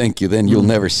good, thank you. Then you'll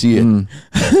never see it.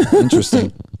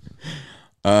 Interesting.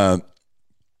 But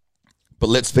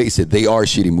let's face it, they are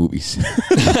shitty movies.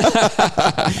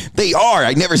 They are.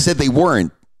 I never said they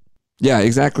weren't. Yeah,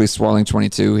 exactly. Swallowing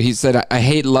 22. He said, I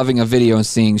hate loving a video and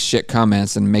seeing shit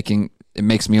comments and it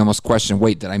makes me almost question,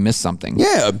 wait, did I miss something?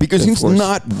 Yeah, because it's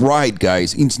not right,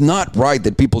 guys. It's not right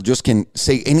that people just can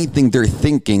say anything they're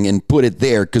thinking and put it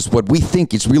there because what we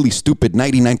think is really stupid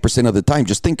 99% of the time.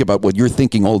 Just think about what you're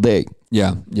thinking all day.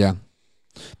 Yeah, yeah.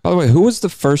 By the way, who was the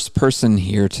first person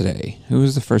here today? Who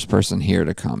was the first person here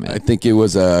to comment? I think it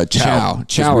was Chow.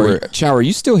 Chow, are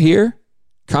you still here?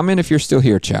 Comment if you're still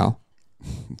here, Chow.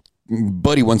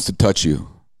 buddy wants to touch you.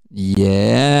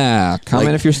 Yeah.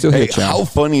 Comment if you're still here, Chow. How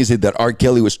funny is it that R.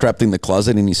 Kelly was trapped in the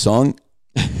closet in his song?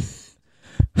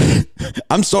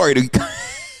 I'm sorry to...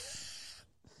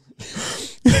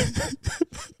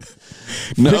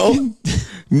 No.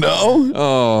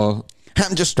 Oh.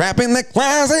 I'm just trapped in the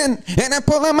closet and I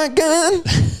pull out my gun.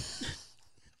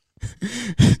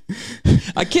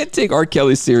 I can't take R.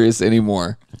 Kelly serious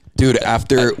anymore. Dude,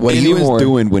 after what he was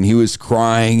doing when he was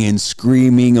crying and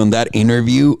screaming on that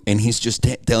interview, and he's just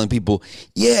telling people,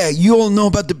 yeah, you all know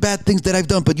about the bad things that I've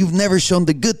done, but you've never shown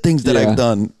the good things that I've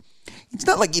done. It's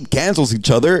not like it cancels each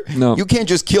other. No. You can't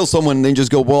just kill someone and then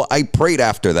just go, well, I prayed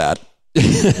after that.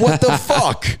 What the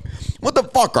fuck? What the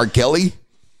fuck, R. Kelly?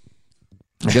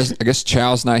 I guess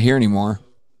Chow's not here anymore.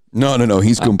 No.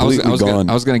 He's completely gone.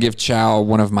 I was going to give Chow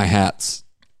one of my hats.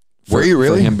 Were you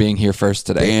really? For him being here first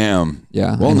today. Damn.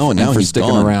 Yeah. Well, now he's sticking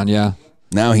gone. around. Yeah.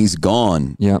 Now he's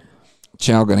gone. Yep.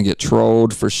 Chow going to get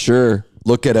trolled for sure.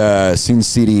 Look at Sin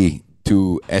City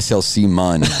to SLC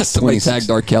Man. Somebody tagged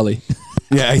R. Kelly.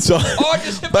 Yeah, I saw. Oh, I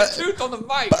just hit my tooth on the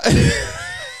mic.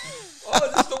 Oh,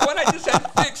 this is the one I just had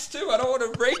fixed too. I don't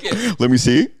want to break it. Let me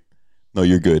see. No,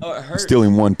 you're good. Oh, it hurts. Still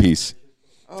in one piece.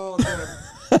 Oh,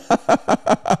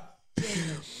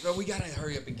 no, we gotta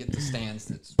hurry up and get the stands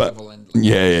that swivel and.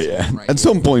 Yeah. Right At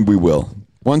some point we will.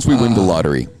 Once we win the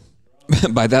lottery.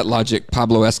 By that logic,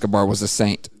 Pablo Escobar was a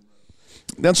saint.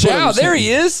 That's Chow, there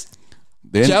he is.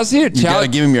 Then Chow's here. You gotta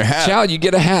give him your hat. Chow, you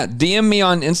get a hat. DM me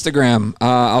on Instagram.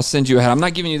 I'll send you a hat. I'm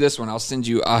not giving you this one. I'll send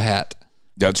you a hat.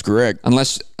 That's correct.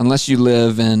 Unless you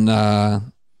live in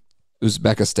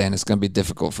Uzbekistan, it's going to be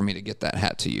difficult for me to get that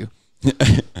hat to you.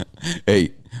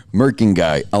 Hey, Merkin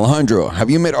guy, Alejandro, have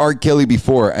you met R. Kelly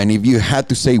before? And if you had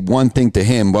to say one thing to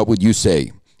him, what would you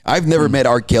say? I've never met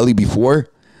R. Kelly before,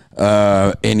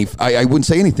 and if I wouldn't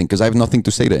say anything because I have nothing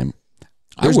to say to him.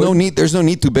 There's no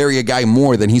need to bury a guy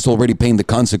more than he's already paying the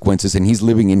consequences, and he's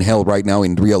living in hell right now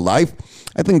in real life.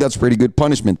 I think that's pretty good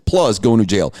punishment, plus going to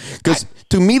jail. Because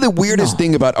to me, the weirdest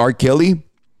thing about R. Kelly,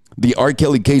 the R.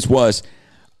 Kelly case was,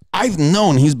 I've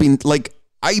known he's been like,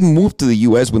 I moved to the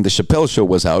U.S. when the Chappelle Show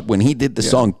was out, when he did the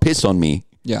song Piss on Me.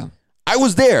 Yeah. I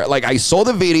was there. Like, I saw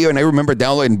the video, and I remember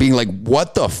downloading and being like,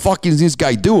 what the fuck is this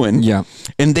guy doing? Yeah.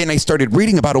 And then I started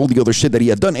reading about all the other shit that he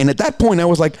had done. And at that point, I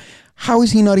was like, how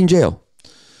is he not in jail?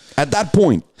 At that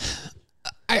point.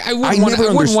 I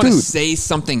wouldn't want to say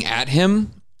something at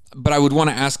him, but I would want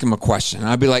to ask him a question. And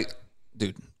I'd be like,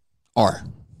 dude, R,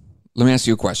 let me ask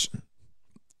you a question.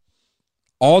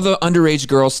 All the underage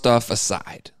girl stuff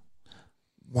aside,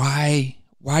 why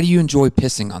do you enjoy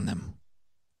pissing on them?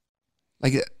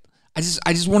 Like, I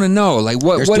just want to know, like,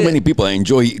 what? There's too many people that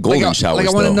enjoy golden showers. Like,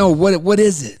 I want to know what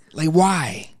is it? Like,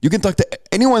 why? You can talk to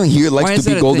anyone here likes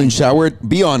to be golden showered.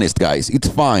 Be honest, guys. It's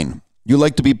fine. You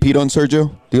like to be peed on, Sergio?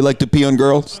 Do you like to pee on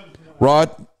girls? Rod,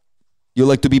 you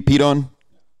like to be peed on? Do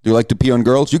you like to pee on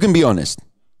girls? You can be honest.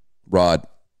 Rod,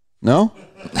 no?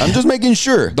 I'm just making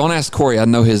sure. Don't ask Corey. I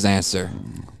know his answer.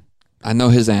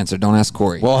 Don't ask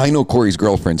Corey. Well, I know Corey's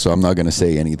girlfriend, so I'm not going to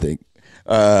say anything.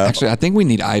 Actually, I think we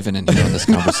need Ivan in here on this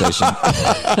conversation.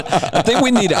 I think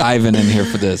we need Ivan in here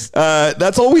for this.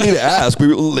 That's all we need to ask.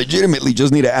 We legitimately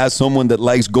just need to ask someone that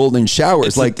likes golden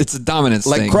showers. It's a dominance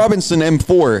like thing. Robinson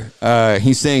M4.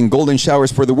 He's saying golden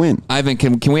showers for the win. Ivan,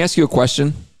 can we ask you a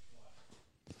question?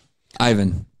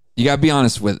 Ivan, you got to be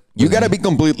honest with You got to be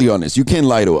completely honest. You can't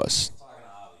lie to us.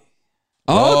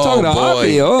 Talking to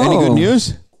Avi. Oh. Any good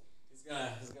news?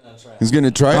 He's going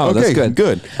to try. Oh, okay, that's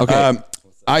good. Okay.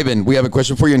 Ivan, we have a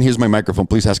question for you, and here's my microphone.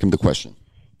 Please ask him the question.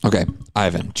 Okay,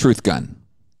 Ivan, truth gun.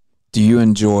 Do you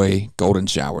enjoy golden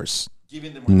showers?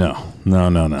 No.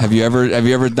 Have you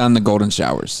ever done the golden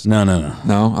showers? No.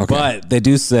 No? Okay. But they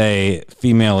do say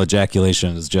female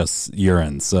ejaculation is just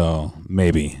urine, so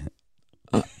maybe.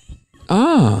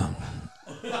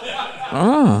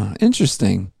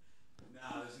 Interesting.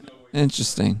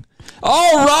 Interesting.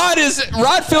 Oh,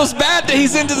 Rod feels bad that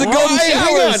he's into the golden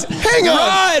showers. Hang on.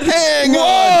 Rod, hang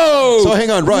whoa. on. So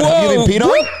hang on, Rod. Have you been peed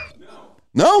on?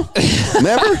 No?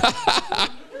 Never?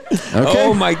 Okay.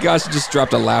 Oh my gosh, just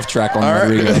dropped a laugh track on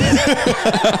Rodrigo.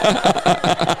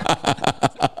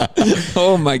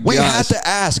 Oh my gosh. We had to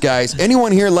ask, guys.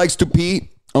 Anyone here likes to pee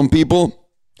on people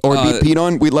or be peed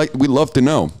on? We'd love to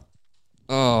know.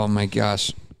 Oh my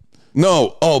gosh.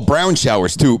 No. Oh, brown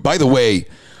showers too. By the way,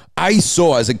 I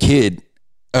saw as a kid,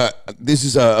 this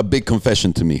is a big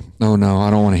confession to me. Oh no, I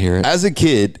don't want to hear it. As a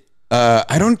kid,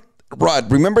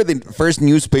 Rod, remember the first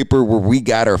newspaper where we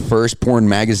got our first porn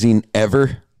magazine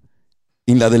ever?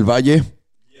 In La del Valle? Yeah,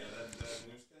 that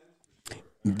newsstand.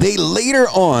 They later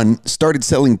on started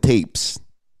selling tapes.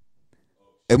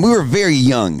 and we were very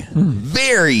young,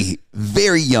 very,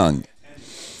 very young.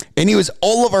 And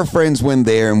all of our friends went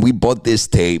there, and we bought this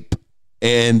tape,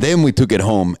 and then we took it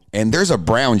home, and there's a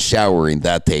brown shower in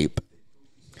that tape.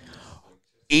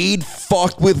 It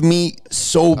fucked with me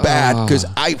so bad because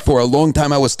for a long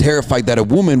time I was terrified that a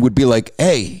woman would be like,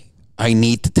 hey, I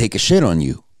need to take a shit on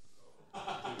you.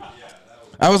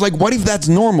 I was like, what if that's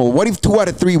normal? What if 2 out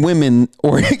of 3 women,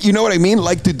 or you know what I mean,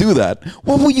 like to do that?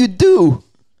 What will you do?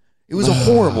 It was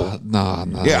horrible. No.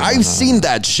 Yeah, I've seen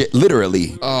that shit,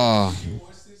 literally. I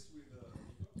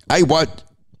watched.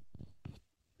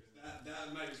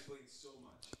 That might explain so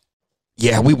much.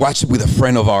 Yeah, we watched it with a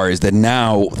friend of ours that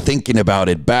now, thinking about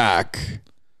it back.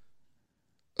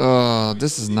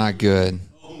 This is not good.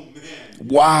 Oh, man.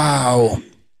 Wow.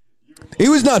 It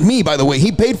was not me, by the way.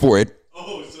 He paid for it.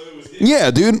 Oh, so it was him.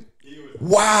 Yeah, dude.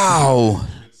 Wow.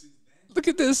 Look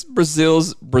at this.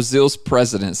 Brazil's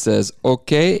president says,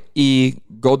 okay, y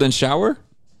golden shower?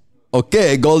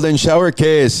 Okay, golden shower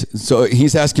case. So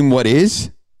he's asking what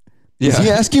is? Is he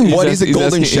asking what is a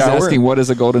golden shower? He's asking what is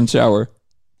a golden shower.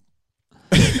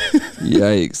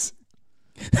 Yikes.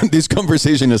 This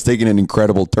conversation has taken an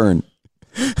incredible turn.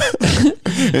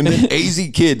 And then AZ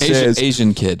Kid says,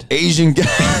 Asian kid. Asian guy,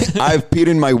 I've peed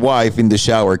in my wife in the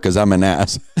shower because I'm an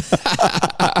ass.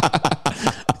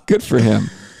 Good for him.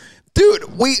 Dude,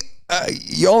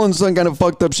 y'all in some kind of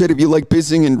fucked up shit if you like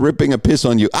pissing and ripping a piss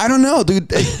on you. I don't know, dude.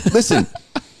 Hey, listen,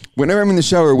 whenever I'm in the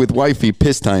shower with wifey,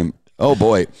 piss time. Oh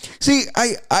boy. See,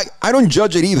 I don't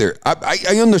judge it either.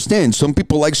 I understand. Some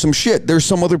people like some shit. There's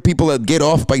some other people that get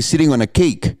off by sitting on a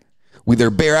cake with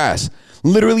their bare ass.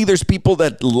 Literally, there's people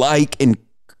that like and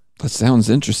That sounds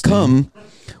interesting. come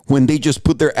when they just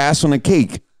put their ass on a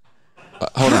cake.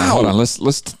 Hold on.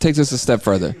 Let's take this a step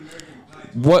further.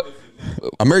 What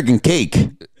American cake.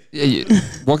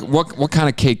 what kind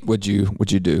of cake would you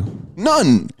do?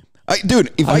 None.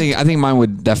 Dude, if I think mine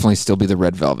would definitely still be the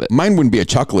red velvet. mine wouldn't be a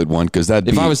chocolate one because that'd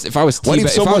If be I was What if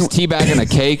someone- teabagging a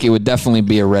cake, it would definitely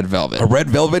be a red velvet. a red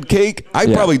velvet cake.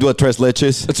 I'd probably do a tres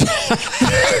leches.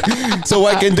 so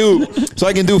I can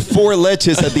do 4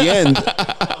 leches at the end.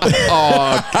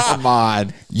 Oh, come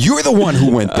on. You're the one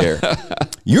who went there.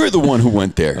 You're the one who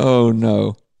went there. Oh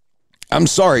no. I'm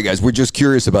sorry, guys. We're just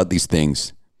curious about these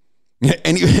things.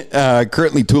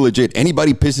 Currently too legit.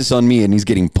 Anybody pisses on me and he's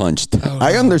getting punched.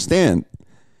 I understand.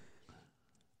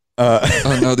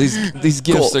 Oh no, these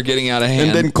gifts Cole. are getting out of hand.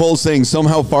 And then Cole saying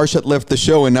somehow Farshat left the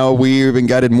show and now we even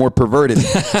got it more perverted.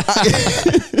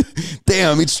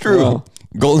 Damn, it's true. Wow.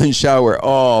 Golden shower.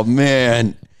 Oh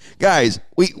man. Guys,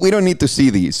 we don't need to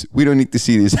see these. We don't need to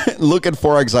see these. Look at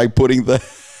Foraxai putting the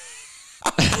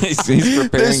he's preparing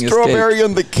the his strawberry cake.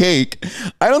 on the cake.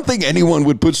 I don't think anyone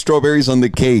would put strawberries on the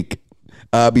cake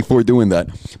before doing that.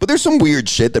 But there's some weird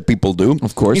shit that people do.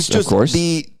 Of course, it's just of course.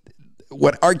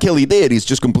 What R. Kelly did is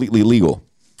just completely illegal.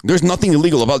 There's nothing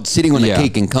illegal about sitting on a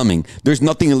cake and coming. There's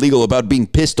nothing illegal about being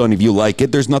pissed on if you like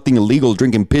it. There's nothing illegal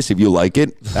drinking piss if you like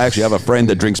it. I actually have a friend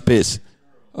that drinks piss.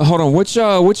 Hold on,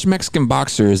 which Mexican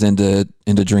boxer is into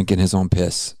drinking his own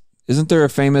piss? Isn't there a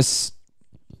famous?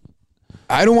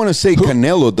 I don't want to say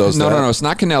Canelo does that. No, it's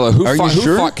not Canelo. Who Are you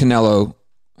sure? fought Canelo?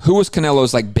 Who was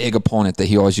Canelo's like big opponent that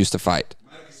he always used to fight?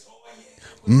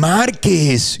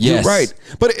 Marquez. Yes. You're right.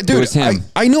 But It dude, was him.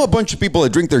 I know a bunch of people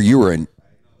that drink their urine.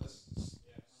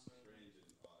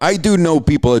 I do know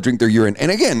people that drink their urine. And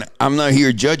again, I'm not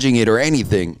here judging it or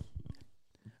anything.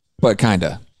 But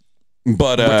kinda.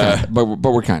 But But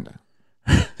we're kinda.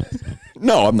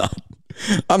 no, I'm not.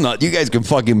 I'm not. You guys can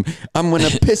fucking I'm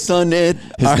gonna piss on it.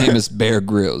 His name is Bear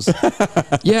Grylls.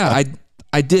 Yeah,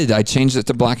 I did. I changed it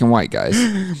to black and white, guys.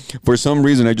 For some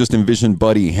reason I just envisioned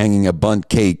Buddy hanging a bunt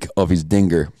cake of his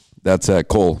dinger. That's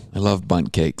Cole. I love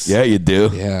bunt cakes. Yeah, you do.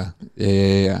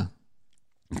 Yeah.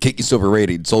 Cake is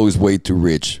overrated. It's always way too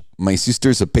rich. My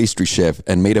sister's a pastry chef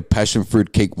and made a passion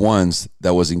fruit cake once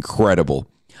that was incredible.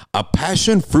 A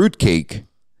passion fruit cake?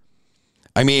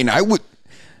 I mean, I would...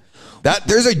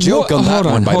 There's a joke on that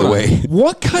one, by the way.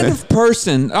 What kind of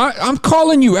person... I'm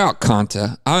calling you out,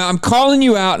 Kanta. I'm calling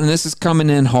you out, and this is coming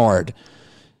in hard.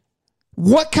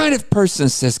 What kind of person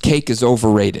says cake is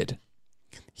overrated?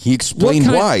 He explained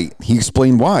why.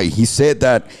 He said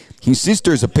that his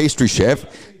sister's a pastry chef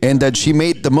and that she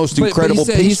made the most incredible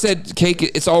pastry. He said cake,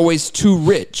 it's always too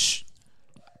rich.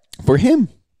 For him.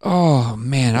 Oh,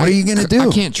 man. What are you going to do? I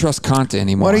can't trust Kanta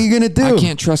anymore. What are you going to do? I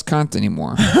can't trust Kanta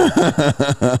anymore.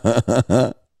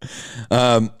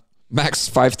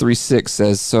 Max536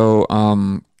 says, so,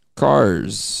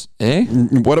 cars, eh?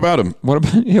 What about him? What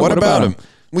about him?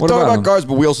 We talk about cars,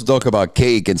 but we also talk about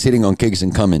cake and sitting on cakes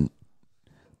and coming.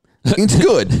 It's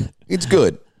good. It's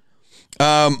good.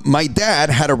 My dad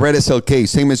had a red SLK,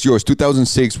 same as yours,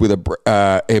 2006, with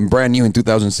and brand new in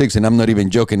 2006, and I'm not even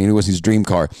joking. It was his dream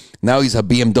car. Now he's a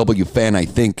BMW fan. I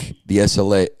think the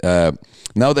SLA.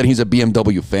 Now that he's a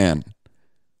BMW fan,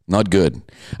 not good.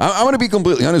 I want to be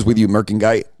completely honest with you, Merkin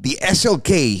guy. The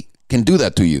SLK can do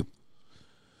that to you.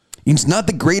 It's not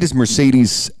the greatest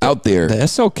Mercedes out there. The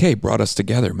SLK brought us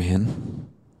together, man.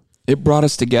 It brought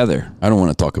us together. I don't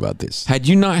want to talk about this. Had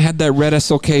you not had that red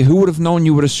SLK, who would have known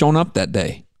you would have shown up that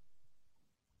day?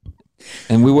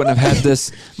 And we wouldn't have had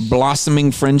this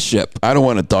blossoming friendship. I don't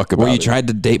want to talk about where you it. tried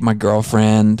to date my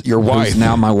girlfriend, your wife, who's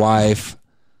now my wife.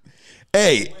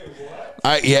 Hey,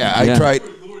 I tried.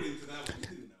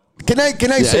 Can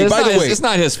I say, by the way, it's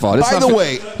not his fault. By the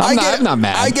way, I'm not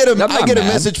mad. I get a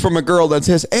message from a girl that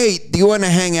says, "Hey, do you want to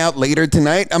hang out later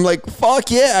tonight?" I'm like,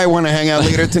 "Fuck yeah, I want to hang out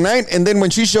later tonight." And then when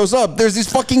she shows up, there's this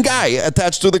fucking guy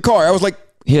attached to the car. I was like,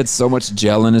 he had so much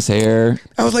gel in his hair.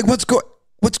 I was like, "What's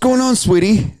going on,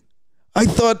 sweetie?" I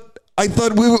thought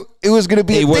it was gonna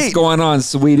be a what's date. going on,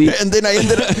 sweetie? And then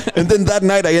then that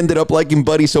night I ended up liking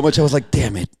Buddy so much. I was like,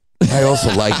 "Damn it, I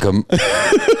also like him."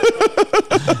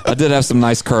 I did have some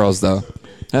nice curls, though.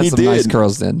 Nice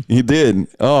curls then. He did.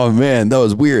 Oh, man, that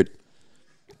was weird.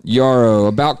 Yarrow,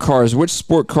 about cars. Which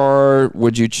sport car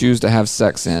would you choose to have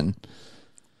sex in?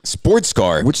 Sports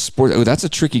car? Which sport? Oh, that's a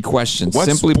tricky question. What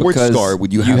Simply sports because car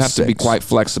would you have to be sex? quite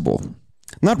flexible.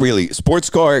 Not really. Sports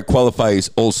car qualifies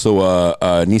also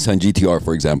a Nissan GTR,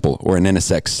 for example, or an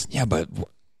NSX. Yeah, but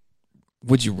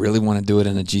would you really want to do it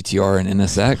in a GTR and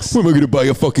NSX? Who am I going to buy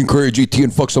a fucking Carrera GT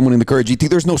and fuck someone in the Carrera GT?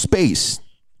 There's no space.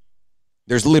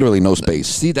 There's literally no space.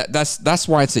 See, that's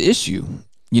why it's an issue.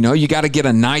 You know, you got to get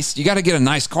a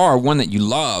nice car, one that you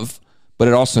love, but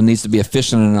it also needs to be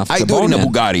efficient enough. I to do it in a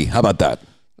bone Bugatti. How about that?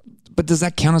 But does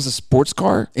that count as a sports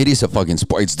car? It is a fucking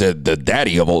sport. It's the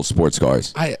daddy of all sports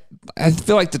cars. I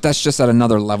feel like that's just at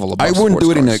another level. I wouldn't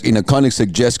do it in a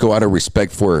Koenigsegg Jesko out of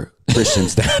respect for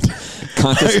Christian's dad.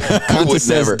 Conte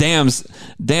says,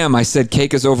 damn, I said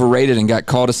cake is overrated and got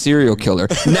called a serial killer.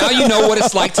 Now you know what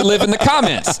it's like to live in the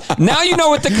comments. Now you know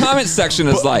what the comment section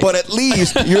is like. But at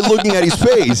least you're looking at his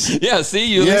face. Yeah, see?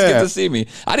 You at least get to see me.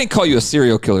 I didn't call you a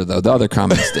serial killer, though. The other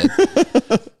comments did.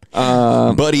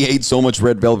 Buddy ate so much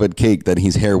red velvet cake that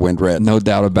his hair went red. No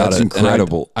doubt about That's it.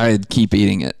 incredible. I'd keep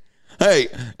eating it. Hey,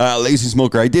 lazy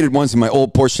smoker, I did it once in my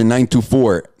old Porsche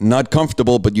 924. Not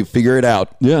comfortable, but you figure it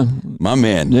out. Yeah. My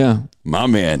man. Yeah. My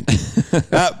man.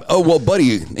 Well,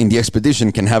 Buddy in the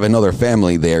Expedition can have another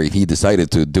family there if he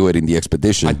decided to do it in the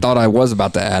Expedition. I thought I was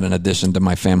about to add an addition to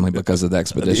my family because of the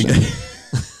Expedition.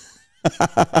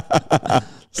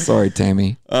 Sorry,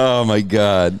 Tammy. Oh, my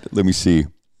God. Let me see.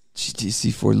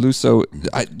 GTC4 Lusso.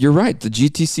 You're right. The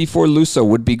GTC4 Lusso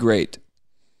would be great.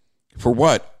 For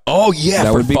what? Oh, yeah.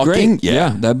 That for would be fucking? great.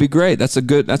 Yeah, that'd be great. That's a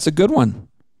good one.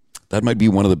 That might be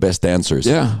one of the best answers.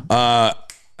 Yeah.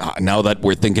 Now that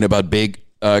we're thinking about big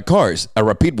cars, a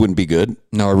Rapide wouldn't be good.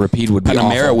 No, a Rapide would be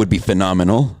Panamera awful. would be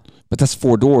phenomenal. But that's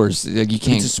 4 doors. You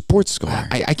can't. It's a sports car.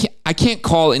 I can't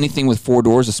call anything with 4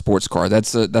 doors a sports car.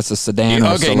 That's a sedan.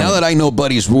 Okay, now that I know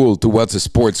Buddy's rule to what's a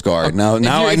sports car, now I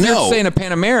know. If you're saying a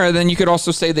Panamera, then you could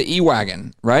also say the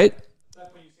E-Wagon, right?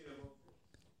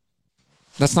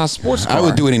 That's not a sports car. I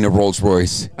would do it in a Rolls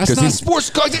Royce. That's not a sports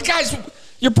car. Guys,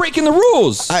 you're breaking the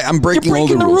rules. I'm breaking all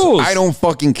the rules. I don't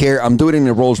fucking care. I'm doing it in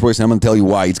a Rolls Royce, and I'm going to tell you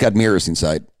why. It's got mirrors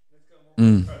inside.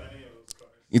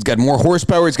 It's got more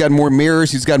horsepower. It's got more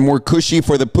mirrors. It's got more cushy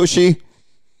for the pushy.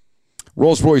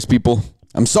 Rolls Royce, people.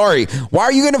 I'm sorry. Why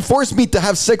are you going to force me to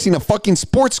have sex in a fucking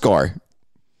sports car?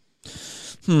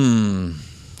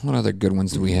 What other good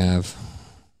ones do we have?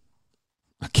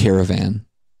 A Caravan.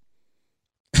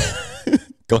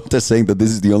 Conta's saying that this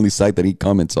is the only site that he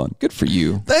comments on. Good for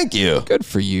you. Thank you. Good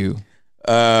for you.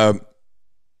 What?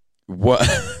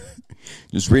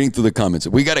 Just reading through the comments.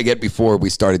 We got to get before we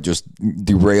started just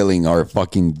derailing our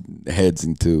fucking heads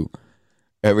into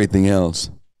everything else.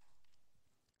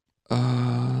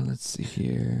 Let's see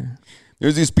here.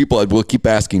 There's these people that will keep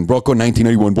asking, Rocco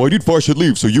 1991, why did Farshad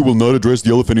leave? So you will not address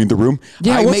the elephant in the room?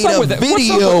 Yeah, I what's made up a with that?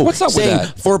 video What's up with saying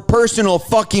that? for personal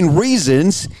fucking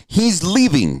reasons, he's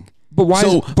leaving. But why?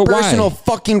 So But personal why?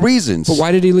 fucking reasons. But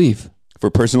why did he leave? For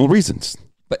personal reasons.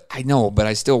 But I know, but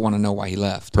I still want to know why he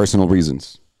left. Personal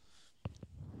reasons.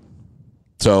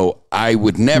 So I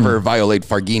would never violate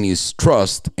Farghini's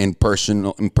trust and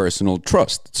personal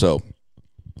trust. So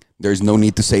there's no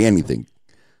need to say anything.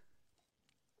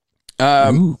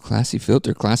 Ooh, classy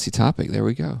filter, classy topic. There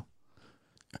we go.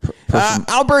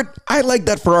 Albert, I like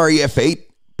that Ferrari F8,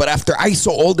 but after I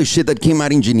saw all the shit that came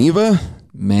out in Geneva,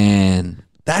 Man.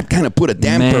 that kind of put a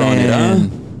damper on it, huh?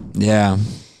 Yeah.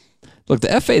 Look, the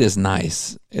F8 is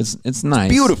nice. It's nice.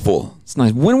 Beautiful. It's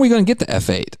nice. When are we going to get the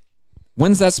F8?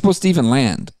 When's that supposed to even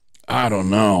land? I don't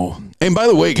know. And by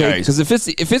the way, guys, because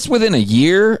if it's within a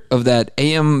year of that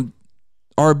AMRB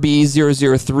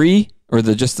 003 or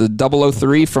just the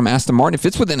 003 from Aston Martin, if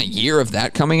it's within a year of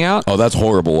that coming out, oh, that's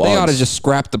horrible. They ought to just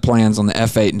scrap the plans on the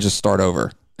F8 and just start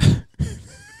over.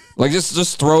 Like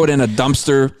just throw it in a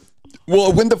dumpster.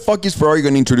 Well, when the fuck is Ferrari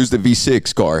going to introduce the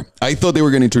V6 car? I thought they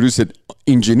were going to introduce it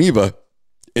in Geneva,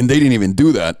 and they didn't even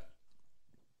do that.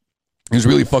 It was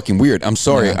really fucking weird. I'm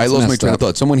sorry. Yeah, I lost my train of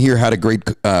thought. Someone here had a great...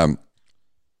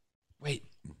 Wait,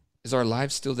 is our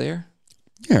live still there?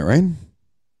 Yeah, right?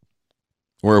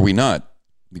 Or are we not?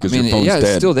 Because your phone's dead.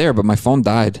 It's still there, but my phone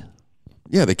died.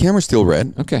 Yeah, the camera's still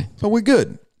red. Okay. So we're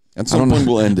good. At some point,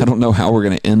 we'll end it. I don't know how we're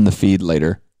going to end the feed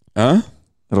later. Huh?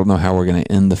 I don't know how we're going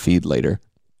to end the feed later.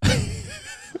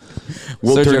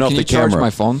 We'll Sergio, turn off can the you charge camera.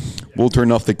 my phone? We'll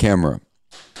turn off the camera.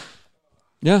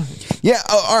 Yeah. Yeah,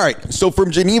 all right. So from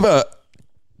Geneva,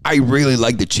 I really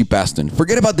like the cheap Aston.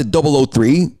 Forget about the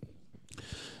 003.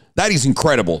 That is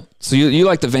incredible. So you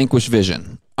like the Vanquish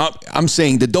Vision? I'm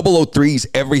saying the 003 is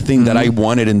everything that I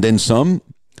wanted and then some.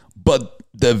 But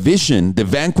the Vision, the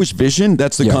Vanquish Vision,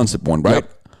 that's the concept one, right?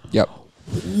 Yep.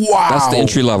 Wow. That's the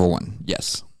entry level one.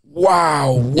 Yes.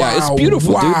 Wow. Yeah, it's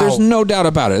beautiful, dude. There's no doubt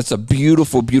about it. It's a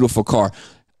beautiful, beautiful car.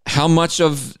 How much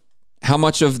of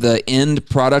the end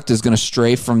product is going to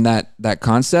stray from that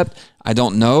concept? I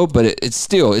don't know, but it's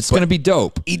going to be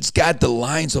dope. It's got the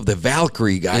lines of the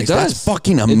Valkyrie, guys. It does. That's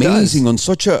fucking amazing on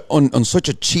such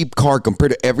a cheap car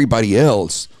compared to everybody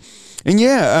else. And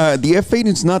yeah, the F8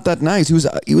 is not that nice.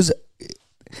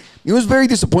 It was very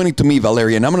disappointing to me,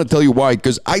 Valeria, and I'm going to tell you why.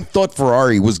 Because I thought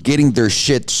Ferrari was getting their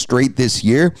shit straight this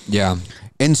year. Yeah.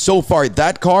 And so far,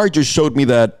 that car just showed me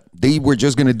that they were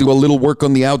just going to do a little work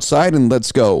on the outside and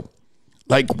let's go.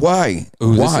 Like, why?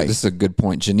 Ooh, why? This is a good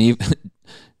point. Geneva,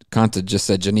 Conta just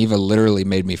said Geneva literally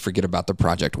made me forget about the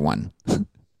Project One.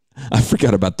 I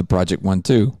forgot about the Project One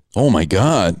too. Oh my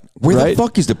God. Where the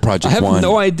fuck is the Project One? I have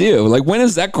no idea. Like, when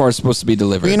is that car supposed to be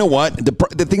delivered? But you know what?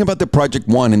 The thing about the Project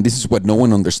One, and this is what no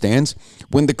one understands,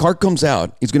 when the car comes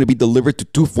out, it's going to be delivered to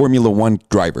 2 Formula One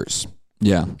drivers.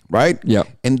 Yeah. Right? Yep.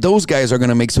 And those guys are going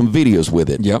to make some videos with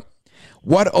it. Yep.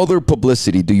 What other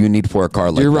publicity do you need for a car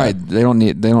like that? You're right. They don't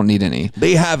need any.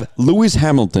 They have Lewis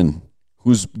Hamilton,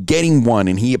 who's getting one,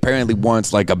 and he apparently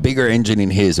wants like a bigger engine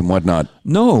in his and whatnot.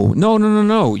 No.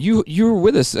 You were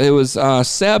with us. It was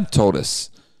Seb told us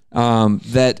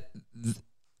that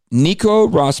Nico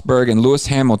Rosberg and Lewis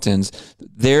Hamilton's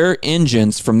their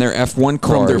engines from their F1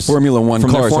 cars, from their Formula One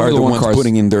cars, are the ones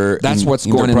putting in their. That's what's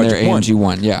going in their AMG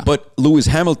One. Yeah, but Lewis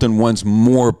Hamilton wants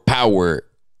more power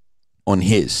on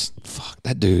his. Fuck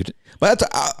that dude. But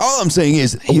that's all I'm saying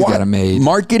is he's got it made.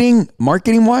 Marketing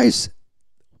wise,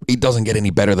 it doesn't get any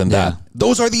better than that.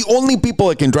 Those are the only people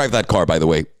that can drive that car, by the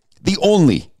way.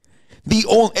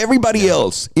 Everybody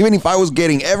else, even if I was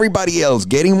getting everybody else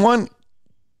getting one,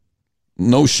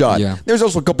 no shot. Yeah. There's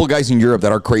also a couple guys in Europe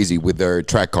that are crazy with their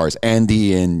track cars.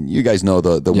 Andy and you guys know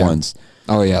the ones.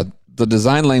 Oh yeah. The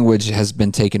design language has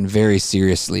been taken very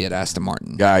seriously at Aston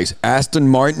Martin. Guys, Aston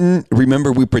Martin,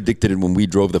 remember we predicted it when we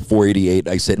drove the 488.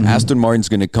 I said Aston Martin's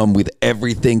going to come with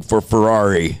everything for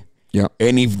Ferrari. Yeah.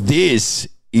 And if this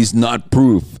is not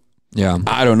proof,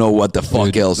 I don't know what the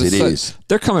fuck else it is.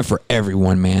 They're coming for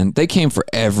everyone, man. They came for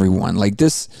everyone. Like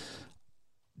this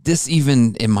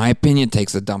even, in my opinion,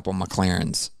 takes a dump on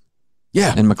McLaren's.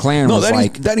 Yeah. And McLaren was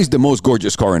that is the most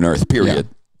gorgeous car on earth, period.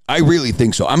 Yeah. I really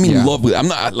think so. I'm in love with it. I'm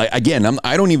not like, again,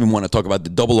 I don't even want to talk about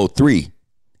the 003.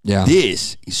 Yeah.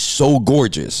 This is so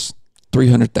gorgeous.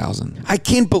 300,000. I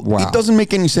can't believe it doesn't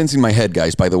make any sense in my head,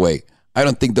 guys, by the way. I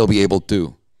don't think they'll be able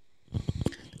to.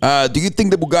 Do you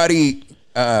think the Bugatti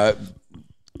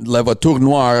La Voiture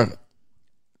Noire,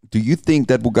 do you think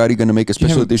that Bugatti going to make a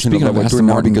special edition of La Voiture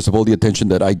Noire because of all the attention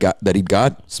that it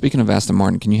got? Speaking of Aston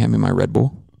Martin, can you hand me my Red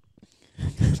Bull?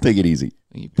 Take it easy.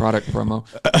 Product promo.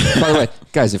 By the way,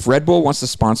 guys, if Red Bull wants to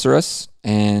sponsor us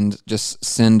and just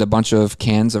send a bunch of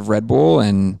cans of Red Bull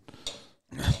and,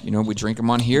 we drink them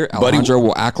on here, Alejandro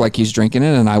will act like he's drinking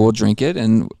it and I will drink it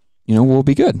and, we'll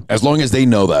be good. As long as they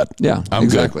know that. Yeah,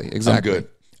 exactly. I'm good.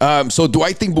 So do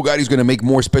I think Bugatti is going to make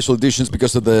more special editions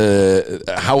because of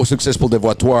how successful the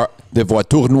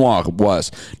Voiture Noire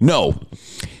was? No.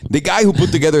 The guy who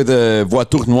put together the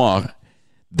Voiture Noire,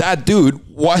 that dude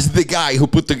was the guy who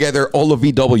put together all of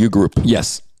VW Group.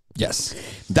 Yes.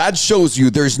 That shows you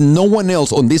there's no one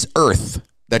else on this earth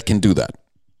that can do that.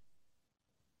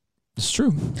 It's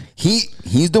true.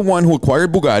 He's the one who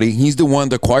acquired Bugatti. He's the one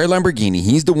that acquired Lamborghini.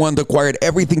 He's the one that acquired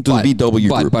everything to the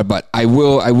VW Group. But I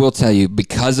will tell you,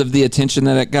 because of the attention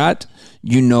that it got,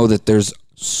 you know that there's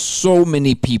so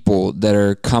many people that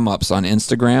are come ups on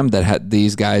Instagram that had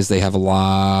these guys, they have a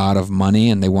lot of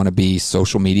money and they want to be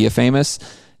social media famous.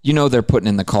 You know, they're putting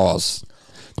in the calls.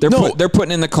 They're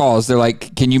putting in the calls. They're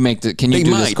like, can you do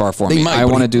this car for me? I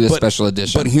want to do this special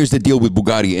edition. But here's the deal with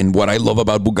Bugatti, and what I love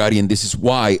about Bugatti, and this is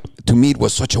why, to me, it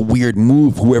was such a weird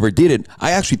move, whoever did it.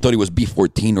 I actually thought it was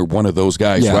B14 or one of those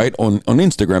guys, right? On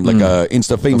Instagram, like a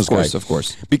Insta famous guy. Of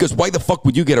course. Because why the fuck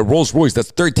would you get a Rolls Royce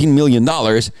that's $13 million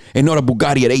and not a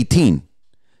Bugatti at 18?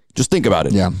 Just think about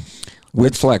it. Yeah.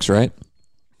 Weird flex, right?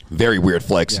 Very weird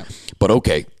flex. Yeah. But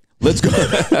okay. Let's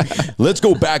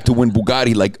go back to when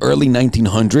Bugatti, like early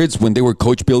 1900s, when they were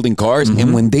coach building cars,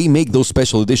 and when they make those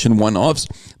special edition one-offs,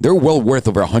 they're well worth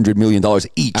over $100 million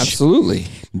each. Absolutely.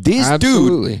 This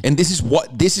dude, and this is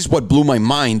what blew my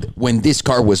mind when this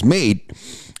car was made.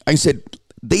 I said,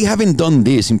 they haven't done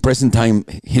this in present time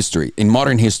history, in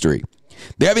modern history.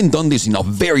 They haven't done this in a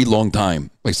very long time.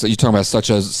 Like, so you're talking about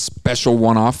such a special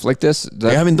one-off like this?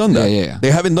 They haven't done that. Yeah. They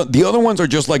haven't done. The other ones are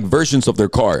just like versions of their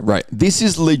car. Right. This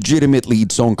is legitimately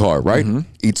its own car, right?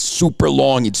 It's super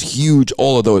long. It's huge.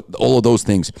 All of those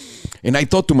things. And I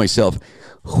thought to myself,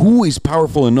 who is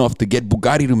powerful enough to get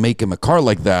Bugatti to make him a car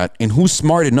like that? And who's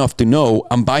smart enough to know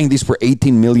I'm buying this for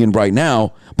 $18 million right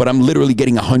now, but I'm literally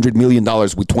getting $100 million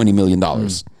with $20 million?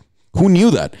 Who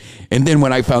knew that? And then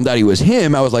when I found out he was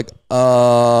him, I was like, oh,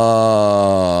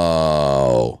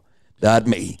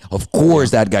 of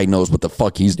course that guy knows what the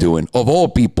fuck he's doing. Of all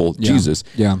people, Jesus.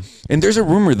 Yeah. And there's a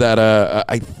rumor that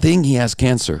I think he has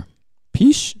cancer.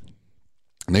 Peace.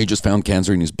 And they just found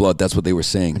cancer in his blood. That's what they were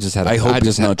saying. I hope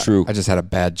it's not true. I just had a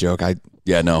bad joke.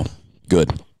 Yeah, no.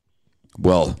 Good.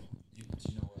 Well.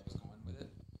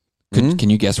 Can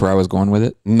you guess where I was going with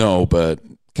it? No, but.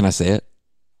 Can I say it?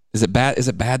 Is it bad? Is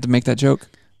it bad to make that joke?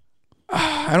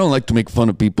 I don't like to make fun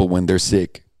of people when they're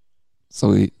sick.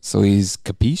 So he's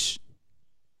capiche?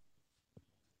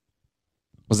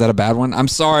 Was that a bad one? I'm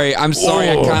sorry. I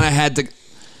kind of had to.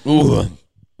 Ooh.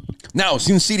 Now,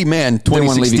 Sin City Man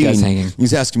 2016,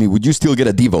 he's asking me, would you still get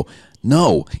a Devo?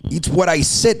 No, it's what I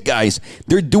said, guys.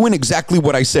 They're doing exactly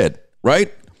what I said,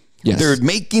 right? Yes. They're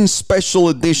making special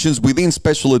editions within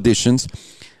special editions.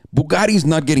 Bugatti's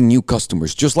not getting new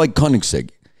customers, just like Koenigsegg.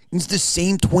 It's the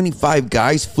same 25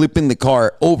 guys flipping the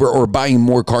car over or buying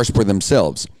more cars for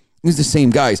themselves. It's the same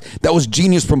guys. That was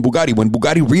genius from Bugatti. When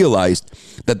Bugatti realized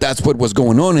that that's what was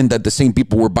going on and that the same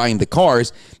people were buying the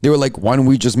cars, they were like, why don't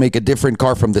we just make a different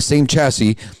car from the same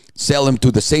chassis, sell them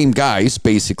to the same guys,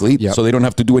 basically, so they don't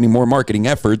have to do any more marketing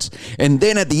efforts. And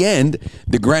then at the end,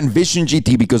 the Grand Vision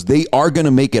GT, because they are going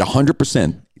to make it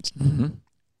 100%.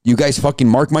 You guys fucking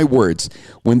mark my words.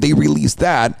 When they release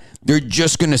that, they're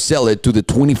just going to sell it to the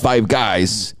 25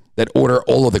 guys that order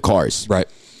all of the cars. Right.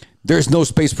 There's no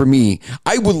space for me.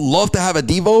 I would love to have a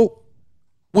Devo.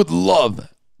 Would love.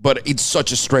 But it's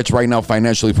such a stretch right now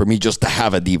financially for me just to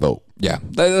have a Devo. Yeah.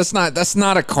 That's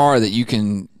not a car that you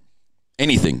can...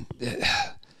 Anything.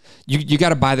 You got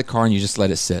to buy the car and you just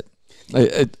let it sit.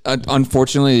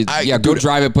 Unfortunately, go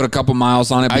drive it, put a couple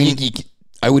miles on it. But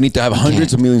I would need to have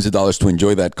hundreds of millions of dollars to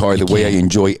enjoy that car the way I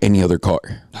enjoy any other car.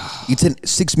 It's a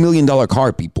 $6 million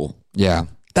car, people. Yeah.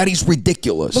 That is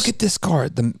ridiculous. Look at this car,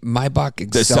 the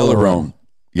Maybach the Celeron.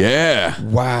 Yeah.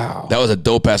 Wow. That was a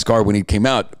dope-ass car when it came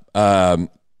out.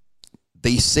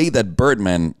 They say that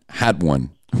Birdman had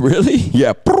one. Really?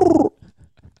 Yeah.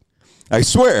 I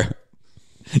swear.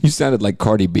 You sounded like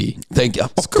Cardi B. Thank you.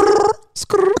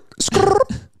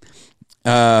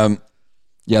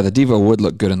 Yeah, the Devo would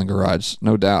look good in the garage,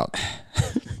 no doubt.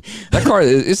 That car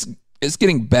is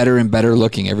getting better and better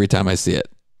looking every time I see it.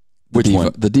 Which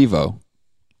one? The Devo.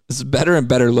 It's better and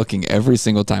better looking every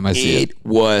single time I see it. It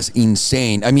was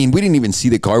insane. I mean, we didn't even see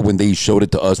the car when they showed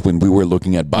it to us when we were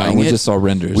looking at buying it. We just saw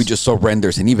renders. We just saw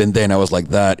renders. And even then, I was like,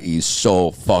 that is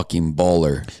so fucking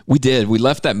baller. We did. We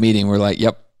left that meeting. We're like,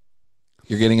 yep,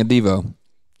 you're getting a Devo.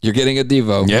 You're getting a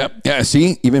Devo. Yep. Yeah,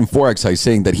 see? Even Forex is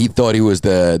saying that he thought he was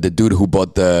the dude who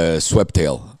bought the swept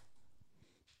tail.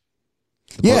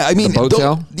 I mean... The boat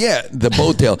tail? Yeah, the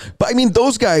boat tail. But I mean,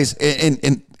 those guys...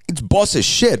 And it's boss as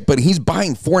shit, but he's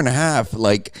buying $4.5,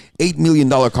 like $8 million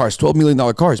cars, $12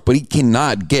 million cars, but he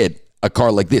cannot get a car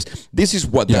like this. This is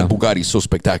what that Bugatti is so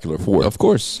spectacular for. Of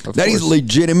course. That is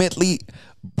legitimately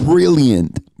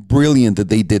brilliant that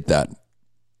they did that.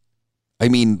 I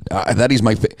mean, that is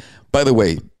my... By the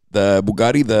way, the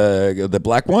Bugatti, the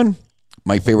black one,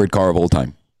 my favorite car of all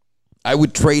time. I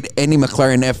would trade any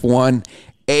McLaren F1,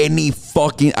 any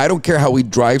fucking... I don't care how he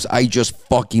drives. I just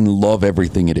fucking love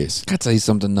everything it is. I gotta tell you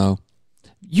something, though.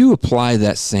 You apply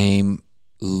that same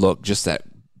look, just that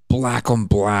black on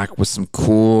black with some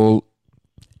cool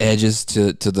edges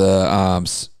to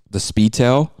the speed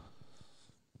tail.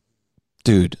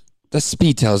 Dude, that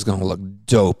speed tail is gonna look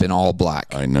dope in all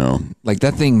black. I know. Like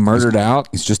that thing murdered out.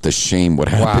 It's just a shame what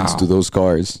happens Wow. to those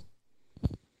cars.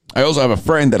 I also have a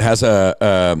friend that has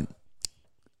a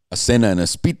Senna and a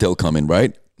Speedtail coming,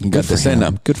 right? He got the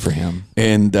Senna. Good for him.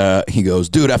 And he goes,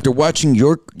 dude, after watching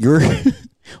your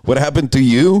what happened to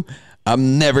you,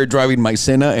 I'm never driving my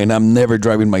Senna and I'm never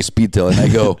driving my Speedtail. And I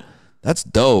go, that's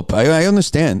dope. I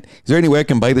understand. Is there any way I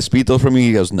can buy the Speedtail from you?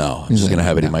 He goes, no, I'm just going to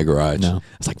have it in my garage. No. I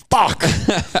was like, fuck.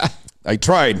 I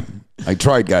tried,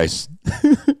 guys.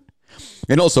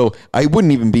 And also, I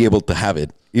wouldn't even be able to have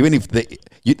it. Even if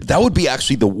that would be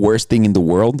actually the worst thing in the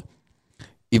world.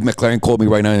 If McLaren called me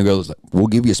right now and goes, we'll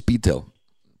give you a Speedtail.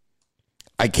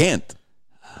 I can't.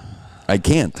 I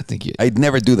think I'd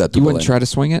never do that to You Belen. wouldn't try to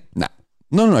swing it? Nah.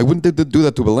 No, I wouldn't do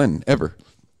that to Belen, ever.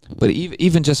 But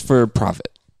even just for profit.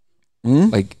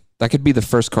 Like, that could be the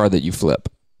first car that you flip.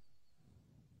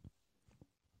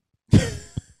 You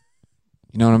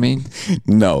know what I mean?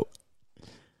 No.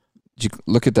 Did you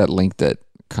look at that link that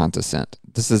Kanta sent?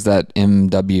 This is that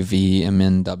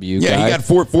MNW Yeah, guy. he got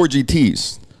four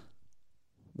GTs.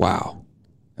 Wow.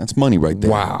 That's money right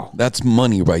there. Wow. That's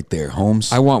money right there,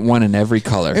 Holmes. I want one in every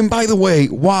color. And by the way,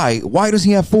 why? Why does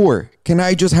he have 4? Can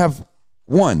I just have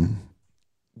 1?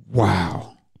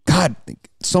 Wow. God,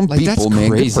 some Like, that's people, man,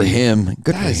 good for crazy. him.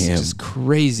 Good That for is him. just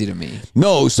crazy to me.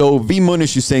 No, so V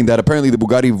Munish is saying that apparently the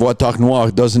Bugatti Voiture Noir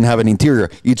doesn't have an interior.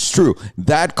 It's true.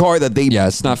 That car that they Yeah,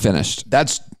 it's not finished.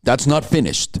 that's not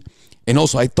finished. And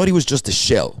also, I thought it was just a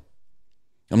shell.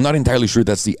 I'm not entirely sure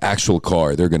that's the actual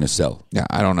car they're going to sell. Yeah,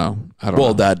 I don't know.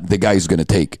 Well, that the guy's going to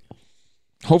take.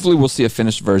 Hopefully we'll see a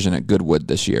finished version at Goodwood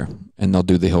this year, and they'll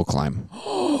do the hill climb.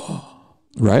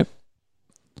 Right?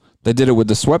 They did it with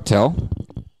the swept tail.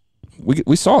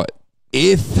 We saw it.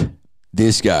 If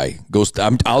this guy goes,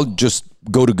 I'll just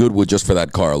go to Goodwood just for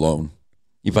that car alone.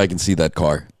 If I can see that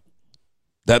car.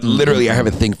 That literally, I have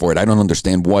a thing for it. I don't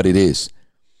understand what it is.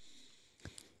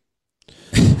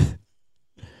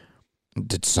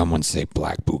 Did someone say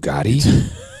black Bugatti?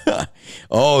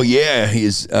 Oh, yeah.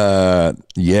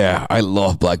 Yeah, I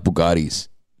love black Bugattis.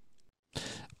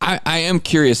 I am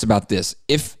curious about this.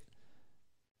 If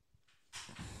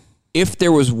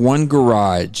there was one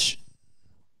garage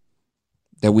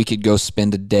that we could go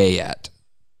spend a day at,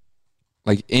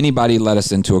 like anybody let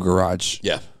us into a garage,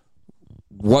 Yeah.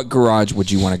 what garage would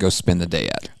you want to go spend the day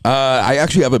at? I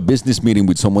actually have a business meeting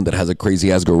with someone that has a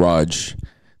crazy ass garage.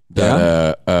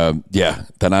 That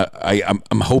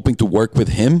I'm hoping to work with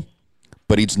him,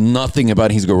 but it's nothing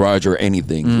about his garage or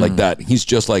anything like that. He's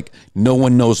just like, no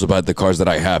one knows about the cars that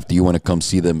I have. Do you want to come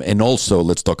see them? And also,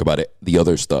 let's talk about the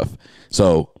other stuff.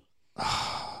 So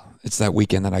It's that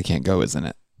weekend that I can't go, isn't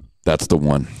it? that's the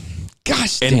one.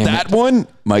 Gosh And damn that it. one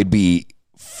might be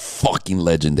fucking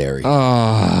legendary.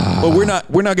 But we're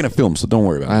not gonna film, so don't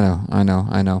worry about it. I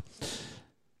know.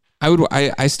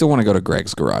 I still want to go to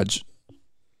Greg's garage,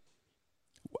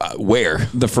 Where?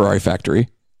 the Ferrari factory.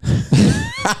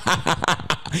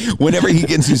 Whenever he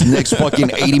gets his next fucking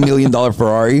 $80 million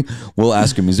Ferrari, we'll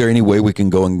ask him, is there any way we can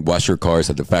go and wash your cars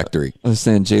at the factory? I was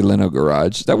saying Jay Leno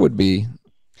garage. That would be.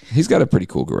 He's got a pretty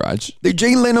cool garage. The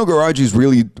Jay Leno garage is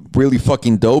really, really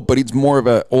fucking dope, but it's more of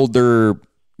an older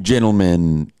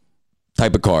gentleman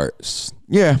type of cars.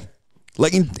 Yeah.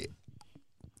 Like,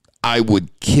 I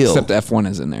would kill. Except F1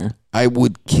 is in there. I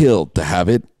would kill to have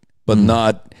it, but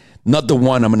not the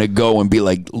one I'm going to go and be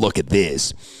like, look at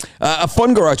this. A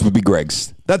fun garage would be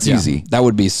Greg's. That's Yeah, easy. that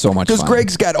would be so much fun. Because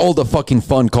Greg's got all the fucking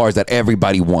fun cars that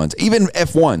everybody wants, even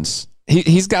F1s.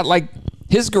 He's got like,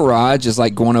 his garage is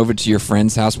like going over to your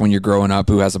friend's house when you're growing up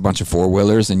who has a bunch of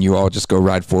 4-wheelers and you all just go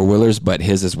ride 4-wheelers, but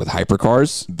his is with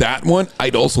hypercars. That one,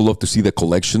 I'd also love to see the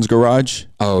collections garage.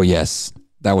 Oh, yes.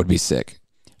 That would be sick.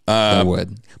 That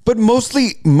would. But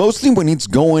mostly when it's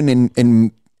going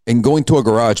and going to a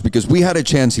garage, because we had a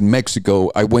chance in Mexico.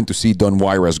 I went to see Don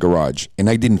Huayra's garage, and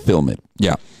I didn't film it.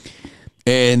 Yeah.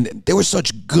 And they were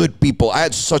such good people. I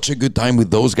had such a good time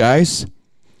with those guys.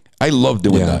 I love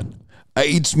doing that.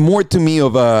 It's more to me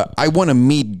of I want to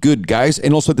meet good guys,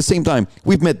 and also at the same time,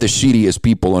 we've met the shittiest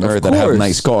people on earth that have course.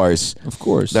 nice cars. Of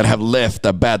course. That have left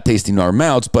a bad taste in our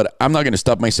mouths, but I'm not going to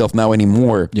stop myself now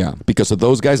anymore. Yeah. Because of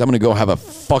those guys, I'm going to go have a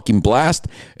fucking blast.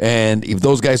 And if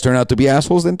those guys turn out to be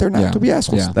assholes, then turn out to be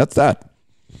assholes. Yeah. That's that.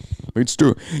 It's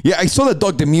true. Yeah, I saw that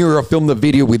Doug DeMuro filmed the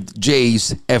video with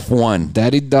Jay's F1.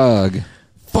 Daddy Doug.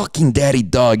 Fucking Daddy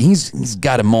Doug. He's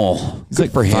got them all. He's Good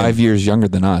like for him. 5 years younger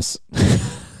than us.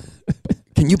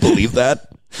 Can you believe that?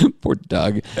 Poor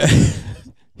Doug.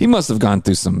 He must have gone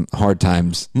through some hard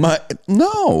times.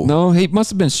 No, He must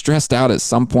have been stressed out at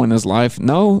some point in his life.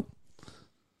 No.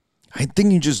 I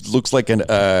think he just looks like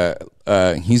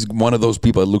he's one of those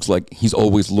people that looks like he's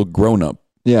always looked grown up.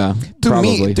 Yeah. To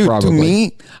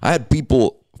me, I had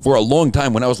people for a long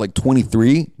time when I was like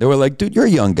 23. They were like, "Dude, you're a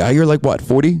young guy. You're like what,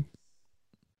 40?"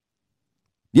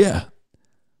 Yeah.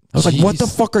 I was like, "What the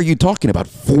fuck are you talking about?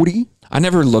 40?" I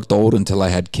never looked old until I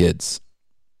had kids.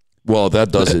 Well,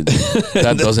 that doesn't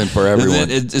for everyone.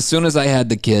 As soon as I had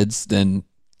the kids, then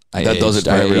I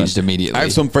aged immediately. I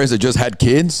have some friends that just had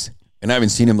kids, and I haven't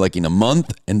seen them like in a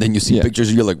month, and then you see pictures,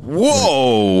 and you're like,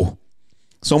 "Whoa,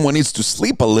 someone needs to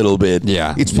sleep a little bit."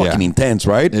 Yeah, it's fucking intense,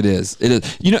 right? It is.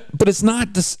 You know, but it's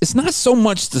not this. It's not so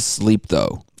much the sleep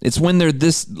though. It's when they're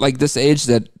this age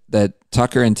that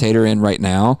Tucker and Tate are in right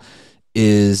now,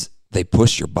 is they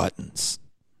push your buttons.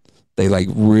 They like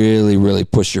really, really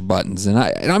push your buttons, and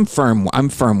I'm firm. I'm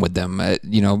firm with them.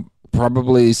 You know,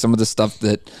 probably some of the stuff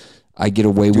that I get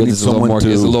away with is a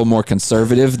little more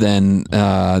conservative than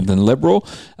liberal.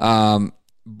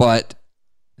 But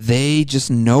they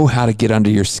just know how to get under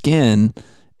your skin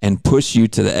and push you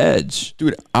to the edge.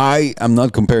 Dude, I'm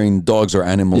not comparing dogs or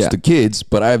animals to kids,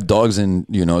 but I have dogs and,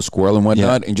 you know, a squirrel and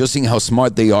whatnot, and just seeing how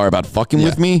smart they are about fucking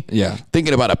with me. Yeah.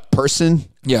 Thinking about a person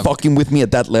fucking with me at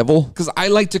that level. Because I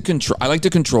like to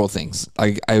control things.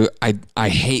 I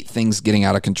hate things getting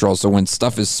out of control. So when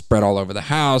stuff is spread all over the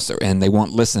house and they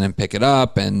won't listen and pick it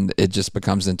up, and it just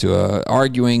becomes into a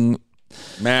arguing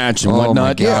match and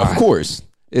whatnot. Yeah, of course.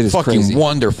 It is fucking crazy.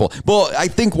 Wonderful. Well, I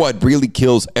think what really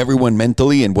kills everyone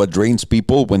mentally and what drains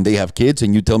people when they have kids,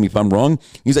 and you tell me if I'm wrong,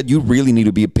 is that you really need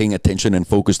to be paying attention and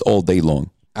focused all day long.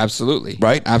 Absolutely.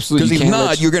 Right? Absolutely. Because if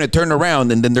not, you're going to turn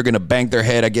around and then they're going to bang their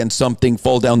head against something,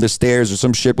 fall down the stairs or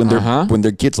some shit when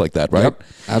they're kids like that, right? Yep.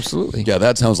 Absolutely. Yeah,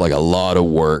 that sounds like a lot of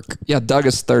work. Yeah, Doug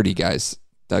is 30, guys.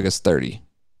 Doug is 30.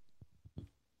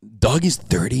 Doug is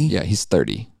 30? Yeah, he's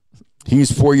 30.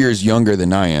 He's 4 years younger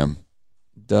than I am.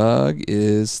 Doug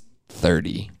is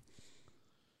 30.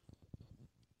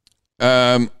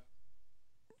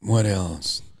 What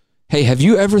else? Hey, have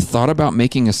you ever thought about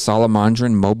making a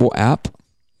Salomondrin mobile app?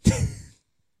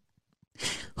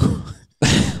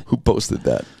 Who posted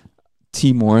that?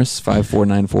 T Morris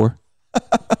 5494.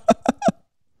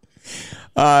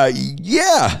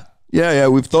 Yeah,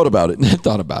 we've thought about it.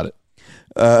 Thought about it.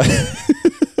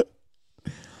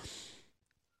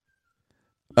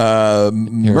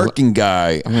 Merkin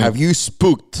guy, have you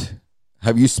spoken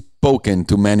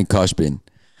to Manny Koshbin?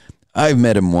 I've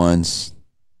met him once.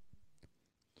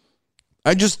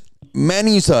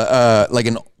 Manny's like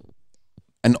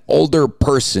an older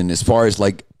person as far as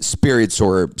like spirits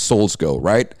or souls go,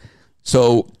 right?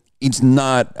 So it's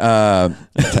not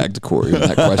tagged Corey in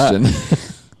that question.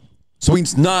 So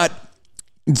it's not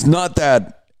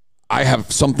that I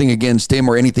have something against him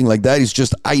or anything like that. It's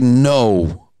just I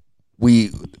know we're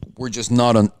just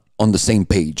not on the same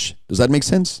page. Does that make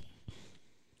sense?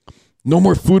 No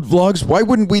more food vlogs? Why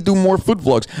wouldn't we do more food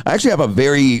vlogs? I actually have a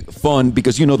very fun,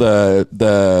 because you know the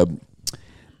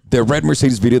Red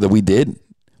Mercedes video that we did?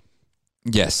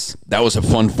 Yes. That was a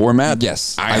fun format.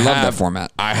 Yes. I love that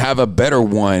format. I have a better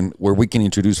one where we can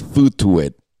introduce food to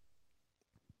it.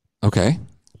 Okay.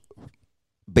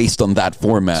 Based on that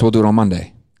format. So we'll do it on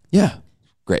Monday. Yeah.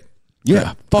 Great. Yeah.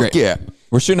 Great. Fuck Great. yeah.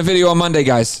 We're shooting a video on Monday,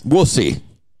 guys. We'll see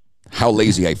how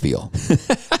lazy I feel.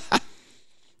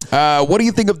 What do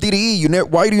you think of DDE?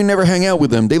 Why do you never hang out with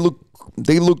them? They look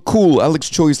cool. Alex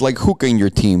Choi's like hookah in your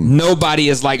team. Nobody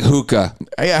is like hookah.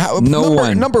 Yeah,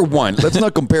 one. Number one. Let's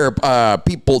not compare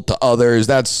people to others.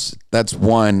 That's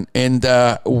one. And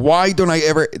why don't I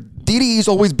ever? DDE is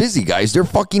always busy, guys. They're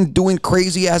fucking doing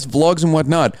crazy ass vlogs and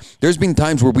whatnot. There's been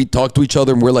times where we talk to each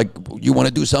other and we're like, "You want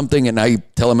to do something?" And I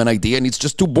tell them an idea, and it's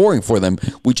just too boring for them,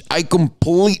 which I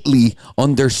completely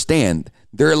understand.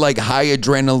 They're like high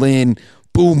adrenaline.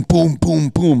 Boom, boom, boom,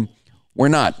 boom. We're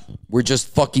not. We're just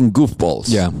fucking goofballs.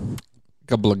 Yeah. A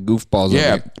couple of goofballs.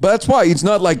 Yeah. But that's why it's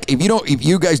not like if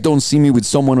you guys don't see me with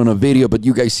someone on a video, but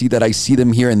you guys see that I see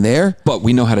them here and there. But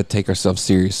we know how to take ourselves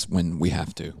serious when we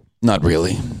have to. Not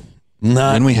really.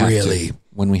 Not when we have really. To.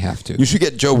 When we have to. You should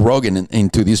get Joe Rogan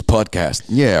into this podcast.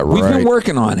 Yeah, right. We've been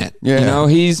working on it. Yeah. You know,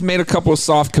 he's made a couple of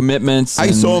soft commitments.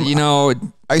 I saw him. You know,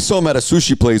 I saw him at a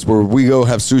sushi place where we go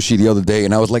have sushi the other day,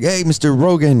 and I was like, "Hey, Mr.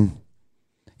 Rogan."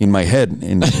 In my head,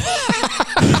 and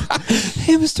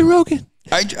hey, Mr. Rogan,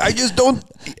 I just don't.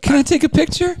 Can I take a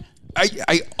picture?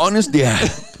 I honestly,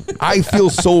 I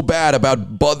feel so bad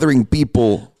about bothering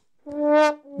people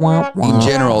in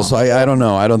general. So I don't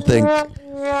know. I don't think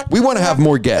we want to have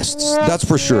more guests. That's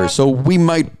for sure. So we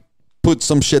might put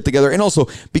some shit together. And also,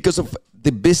 because of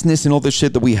the business and all the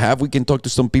shit that we have, we can talk to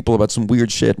some people about some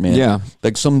weird shit, man. Yeah.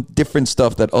 Like some different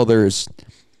stuff that others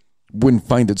wouldn't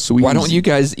find it so easy. Why don't you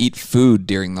guys eat food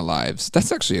during the lives?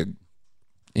 That's actually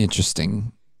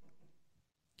interesting.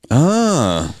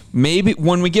 Maybe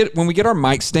when we get our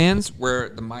mic stands where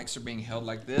the mics are being held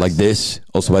like this. Like this.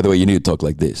 Also, by the way, you need to talk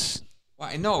like this. Well,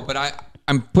 I know, but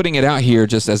I'm putting it out here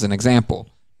just as an example.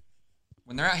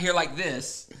 When they're out here like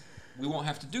this, we won't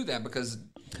have to do that because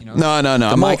No.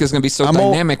 the mic is going to be so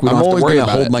dynamic. We don't have to worry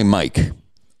about it. I'm always going to hold my mic.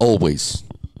 Always.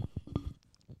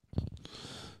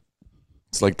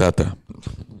 It's like that, though.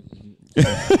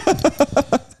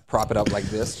 Prop it up like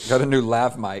this. Got a new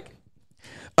lav mic.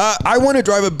 I want to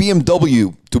drive a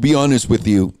BMW, to be honest with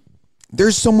you.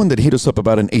 There's someone that hit us up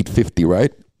about an 850,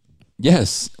 right?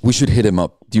 Yes. We should hit him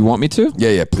up. Do you want me to?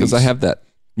 Yeah, please. Because I have that.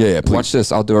 Yeah, please. Watch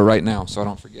this. I'll do it right now so I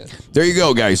don't forget. There you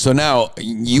go, guys. So now,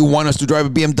 you want us to drive a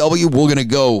BMW? We're going to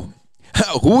go.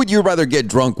 Who would you rather get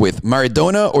drunk with,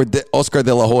 Maradona or Oscar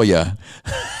de la Hoya?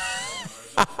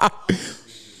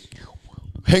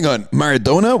 Hang on.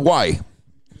 Maradona? Why?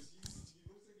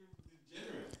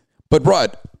 But,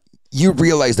 Rod, you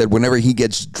realize that whenever he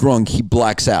gets drunk, he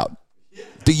blacks out.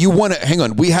 Do you want to, hang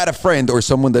on, we had a friend or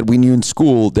someone that we knew in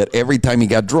school that every time he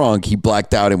got drunk, he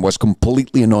blacked out and was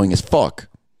completely annoying as fuck.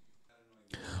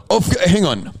 Hang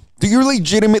on. Do you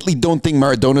legitimately don't think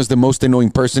Maradona's the most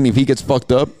annoying person if he gets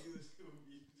fucked up?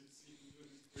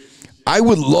 I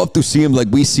would love to see him like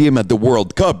we see him at the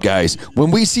World Cup, guys. When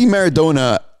we see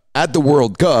Maradona at the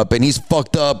World Cup and he's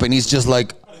fucked up and he's just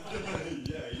like,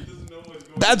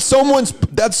 that's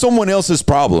someone else's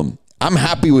problem. I'm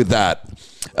happy with that.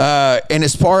 And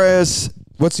as far as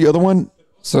what's the other one?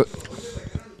 So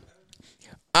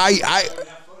I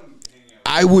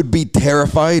would be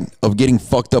terrified of getting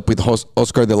fucked up with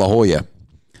Oscar de la Hoya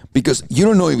because you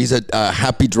don't know if he's a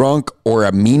happy drunk or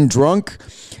a mean drunk.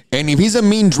 And if he's a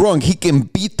mean drunk, he can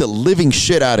beat the living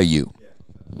shit out of you.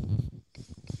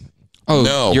 Oh,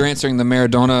 no. You're answering the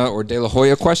Maradona or De La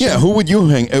Hoya question? Yeah, who would you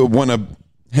want to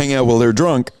hang out while they're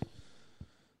drunk?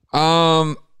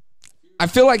 I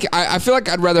feel like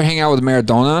I'd rather hang out with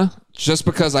Maradona just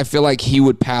because I feel like he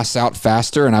would pass out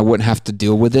faster and I wouldn't have to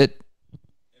deal with it.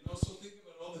 And also think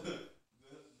about all the just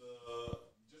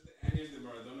the angles that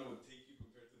Maradona would take you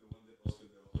compared to the one that Oscar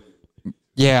de la Hoya would take you.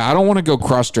 Yeah, I don't want to go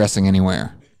cross-dressing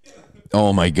anywhere.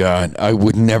 Oh my God, I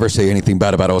would never say anything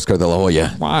bad about Oscar de la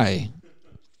Hoya. Why?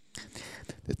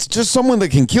 It's just someone that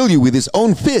can kill you with his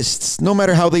own fists, no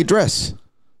matter how they dress.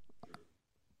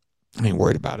 I ain't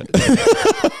worried about it.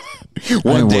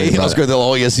 One day, Oscar de la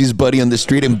Hoya sees his buddy on the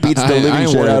street and beats the living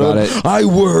shit out of him. I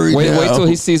worry. Wait till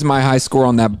he sees my high score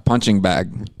on that punching bag.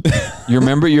 You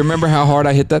remember how hard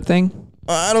I hit that thing?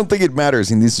 I don't think it matters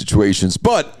in these situations,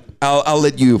 but I'll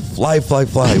let you fly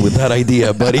with that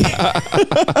idea, buddy.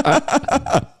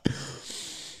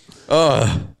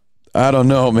 I don't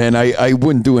know, man. I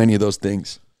wouldn't do any of those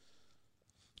things.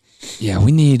 Yeah,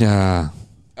 we need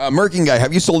Merkin guy,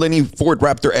 have you sold any Ford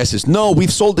Raptor S's? No,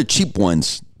 we've sold the cheap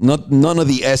ones, none of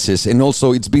the S's. And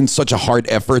also, it's been such a hard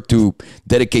effort to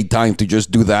dedicate time to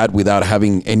just do that without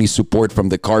having any support from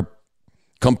the car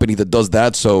company that does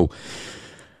that. So,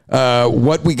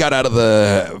 what we got out of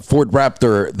the Ford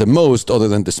Raptor the most, other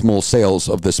than the small sales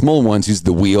of the small ones, is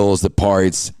the wheels, the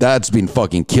parts. That's been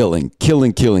fucking killing.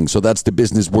 So that's the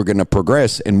business we're gonna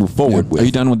progress and move forward with. Are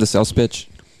you done with the sales pitch?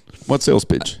 What sales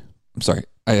pitch? I'm sorry.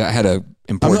 I had a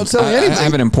important. I'm not selling anything. I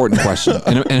have an important question.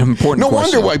 An important No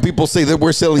question. wonder why people say that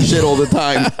we're selling shit all the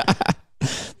time.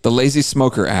 The Lazy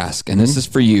Smoker asked, and this is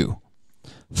for you.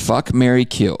 Fuck, marry,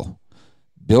 kill.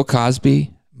 Bill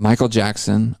Cosby, Michael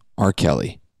Jackson, R.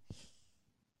 Kelly.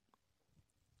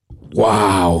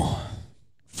 Wow.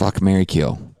 Fuck, marry,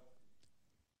 kill.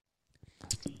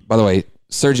 By the way,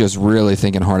 Sergio's really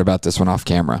thinking hard about this one off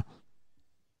camera.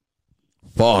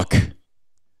 Fuck.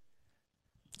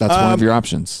 That's one of your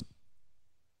options.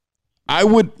 I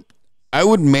would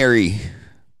marry.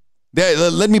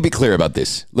 Let me be clear about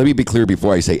this. Let me be clear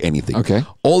before I say anything. Okay.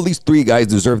 All these three guys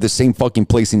deserve the same fucking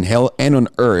place in hell and on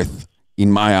earth,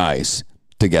 in my eyes,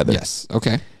 together. Yes.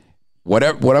 Okay. What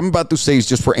I'm about to say is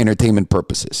just for entertainment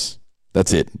purposes.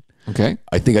 That's it. Okay.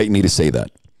 I think I need to say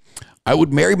that. I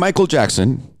would marry Michael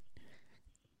Jackson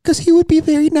because he would be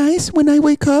very nice when I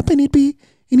wake up and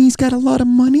he's got a lot of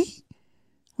money,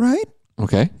 right?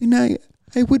 Okay. And I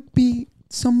would be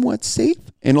somewhat safe.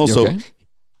 And also, Okay.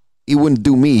 he wouldn't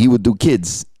do me, he would do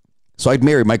kids. So I'd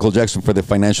marry Michael Jackson for the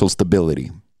financial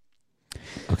stability.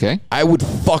 Okay. I would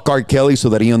fuck R. Kelly so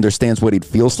that he understands what it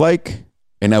feels like.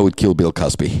 And I would kill Bill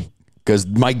Cosby. Because,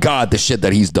 my God, the shit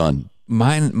that he's done.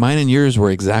 Mine and yours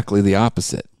were exactly the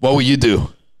opposite. What would you do?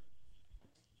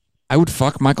 I would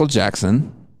fuck Michael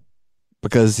Jackson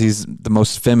because he's the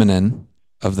most feminine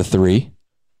of the three.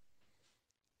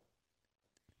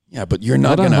 Yeah, but you're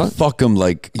not going to fuck him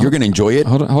like you're going to enjoy it.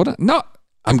 Hold on. No.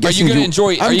 I'm guessing are you going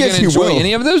to enjoy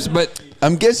any of those? But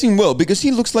I'm guessing will because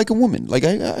he looks like a woman. Like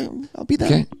I'll be that.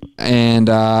 Okay. And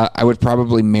I would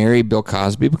probably marry Bill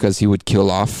Cosby because he would kill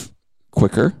off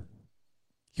quicker.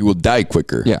 He will die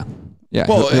quicker. Yeah. Yeah.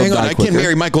 Well, hang on. I can't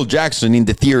marry Michael Jackson in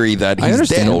the theory that he's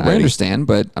dead already. I understand,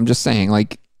 but I'm just saying,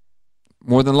 like,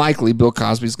 more than likely, Bill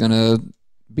Cosby's going to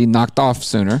be knocked off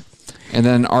sooner. And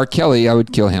then R. Kelly, I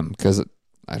would kill him because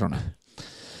I don't know.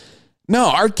 No,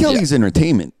 R. Kelly's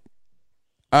entertainment.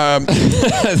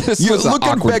 This was an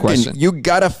awkward question. You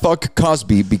gotta fuck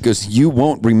Cosby because you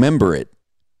won't remember it.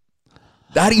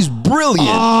 That is brilliant.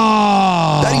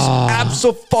 Oh. That is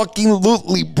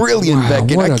abso-fucking-lutely brilliant,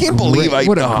 Beckett. I can't believe I...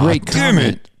 What a great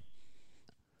comment.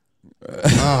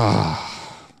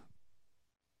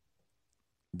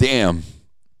 Damn.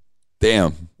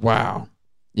 Wow.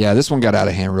 Yeah, this one got out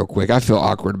of hand real quick. I feel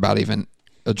awkward about even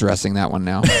addressing that one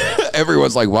now.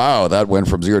 Everyone's like, wow, that went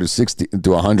from 0 to 60 to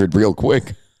 100 real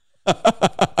quick.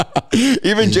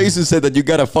 Even Jason said that you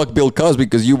got to fuck Bill Cosby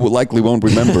because you likely won't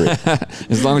remember it.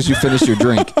 As long as you finish your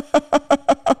drink.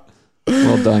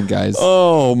 Well done, guys.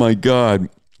 Oh, my God.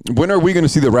 When are we going to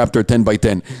see the Raptor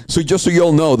 10x10? So just so you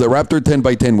all know, the Raptor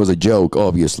 10x10 was a joke,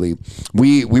 obviously.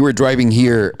 We were driving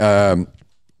here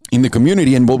in the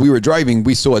community, and while we were driving,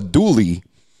 we saw a dually.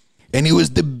 And it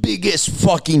was the biggest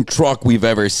fucking truck we've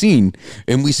ever seen.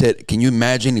 And we said, can you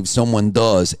imagine if someone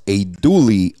does a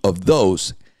dually of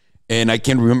those? And I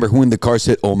can't remember who in the car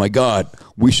said, oh my God,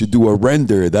 we should do a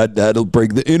render. That'll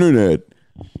break the internet.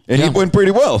 And it went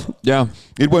pretty well. Yeah.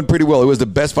 It went pretty well. It was the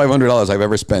best $500 I've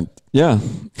ever spent. Yeah.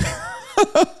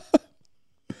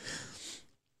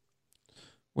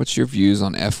 What's your views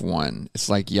on F1? It's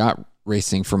like yacht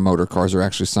racing for motor cars are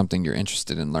actually something you're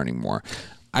interested in learning more.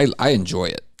 I enjoy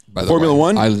it. By the Formula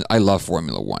way. One? I love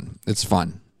Formula One. It's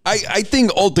fun. I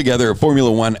think altogether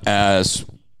Formula One as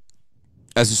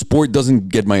a sport doesn't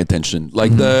get my attention.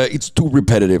 Like it's too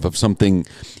repetitive of something.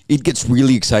 It gets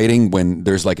really exciting when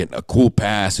there's like a cool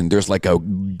pass and there's like a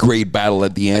great battle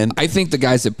at the end. I think the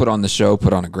guys that put on the show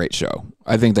put on a great show.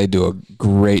 I think they do a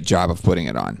great job of putting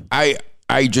it on.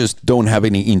 I just don't have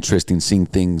any interest in seeing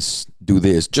things do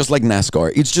this. Just like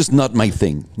NASCAR. It's just not my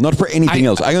thing. Not for anything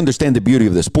else. I understand the beauty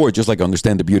of the sport, just like I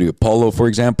understand the beauty of polo, for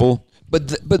example. But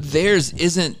theirs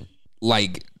isn't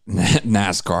like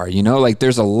NASCAR, you know? Like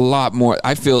there's a lot more.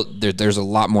 I feel there's a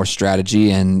lot more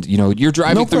strategy, and you know, you're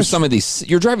driving through some of these.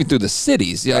 You're driving through the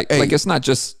cities. Like it's not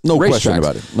just no question tracks.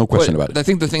 about it. No question about it. I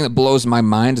think the thing that blows my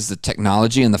mind is the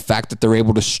technology and the fact that they're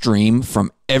able to stream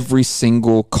from every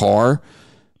single car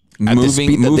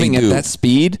moving at that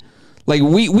speed. Like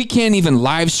we can't even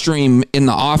live stream in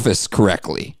the office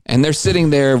correctly, and they're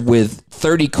sitting there with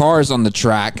 30 cars on the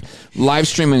track, live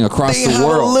streaming across the world. They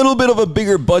have a little bit of a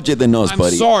bigger budget than us,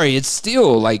 buddy. I'm sorry, it's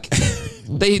still like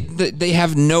they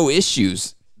have no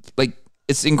issues. Like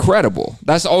it's incredible.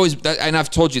 That's always, and I've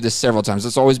told you this several times.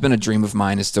 It's always been a dream of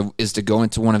mine is to go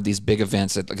into one of these big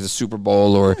events, like the Super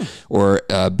Bowl or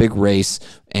a big race,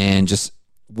 and just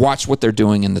watch what they're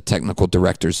doing in the technical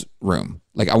director's room.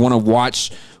 Like I want to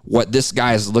watch what this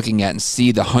guy is looking at and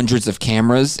see the hundreds of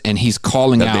cameras, and he's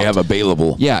calling out that they have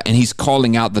available. Yeah, and he's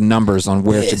calling out the numbers on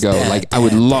where to go. I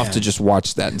would love to just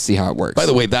watch that and see how it works. By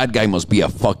the way, that guy must be a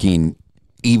fucking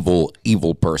evil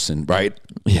person, right?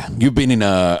 Yeah. You've been in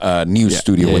a news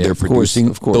studio where they're producing.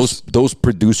 Of course. Those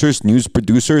producers, news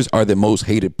producers, are the most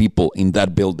hated people in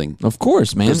that building. Of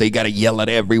course, man. Because they got to yell at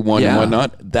everyone and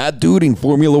whatnot. That dude in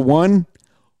Formula One,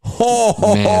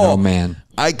 oh man.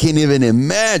 I can't even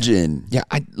imagine. Yeah,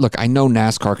 I know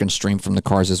NASCAR can stream from the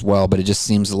cars as well, but it just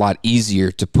seems a lot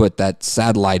easier to put that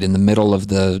satellite in the middle of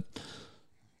the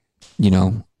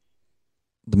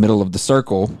middle of the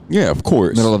circle. Yeah, of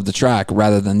course. Middle of the track,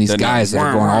 rather than these guys that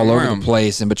are going all over the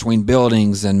place in between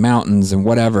buildings and mountains and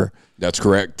whatever. That's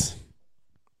correct.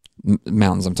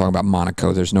 Mountains, I'm talking about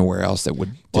Monaco. There's nowhere else that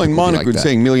would. Well, in Monaco, it's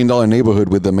saying $1 million neighborhood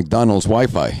with the McDonald's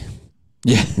Wi-Fi.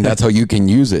 Yeah. That's how you can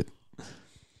use it.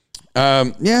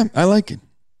 Yeah, I like it.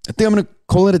 I think I'm going to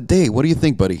call it a day. What do you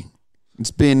think, buddy?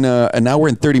 It's been an hour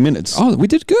and 30 minutes. Oh, we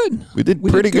did good. We did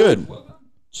pretty good.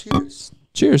 Cheers.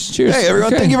 Cheers. Hey,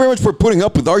 everyone, thank you very much for putting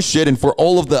up with our shit and for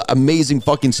all of the amazing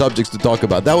fucking subjects to talk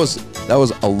about. That was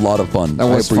a lot of fun. I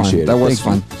appreciate it. That was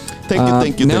fun.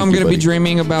 Thank you. Now I'm going to be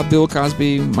dreaming about Bill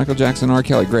Cosby, Michael Jackson, R.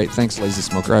 Kelly. Great. Thanks, Lazy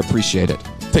Smoker. I appreciate it.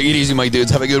 Take it easy, my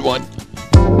dudes. Have a good one.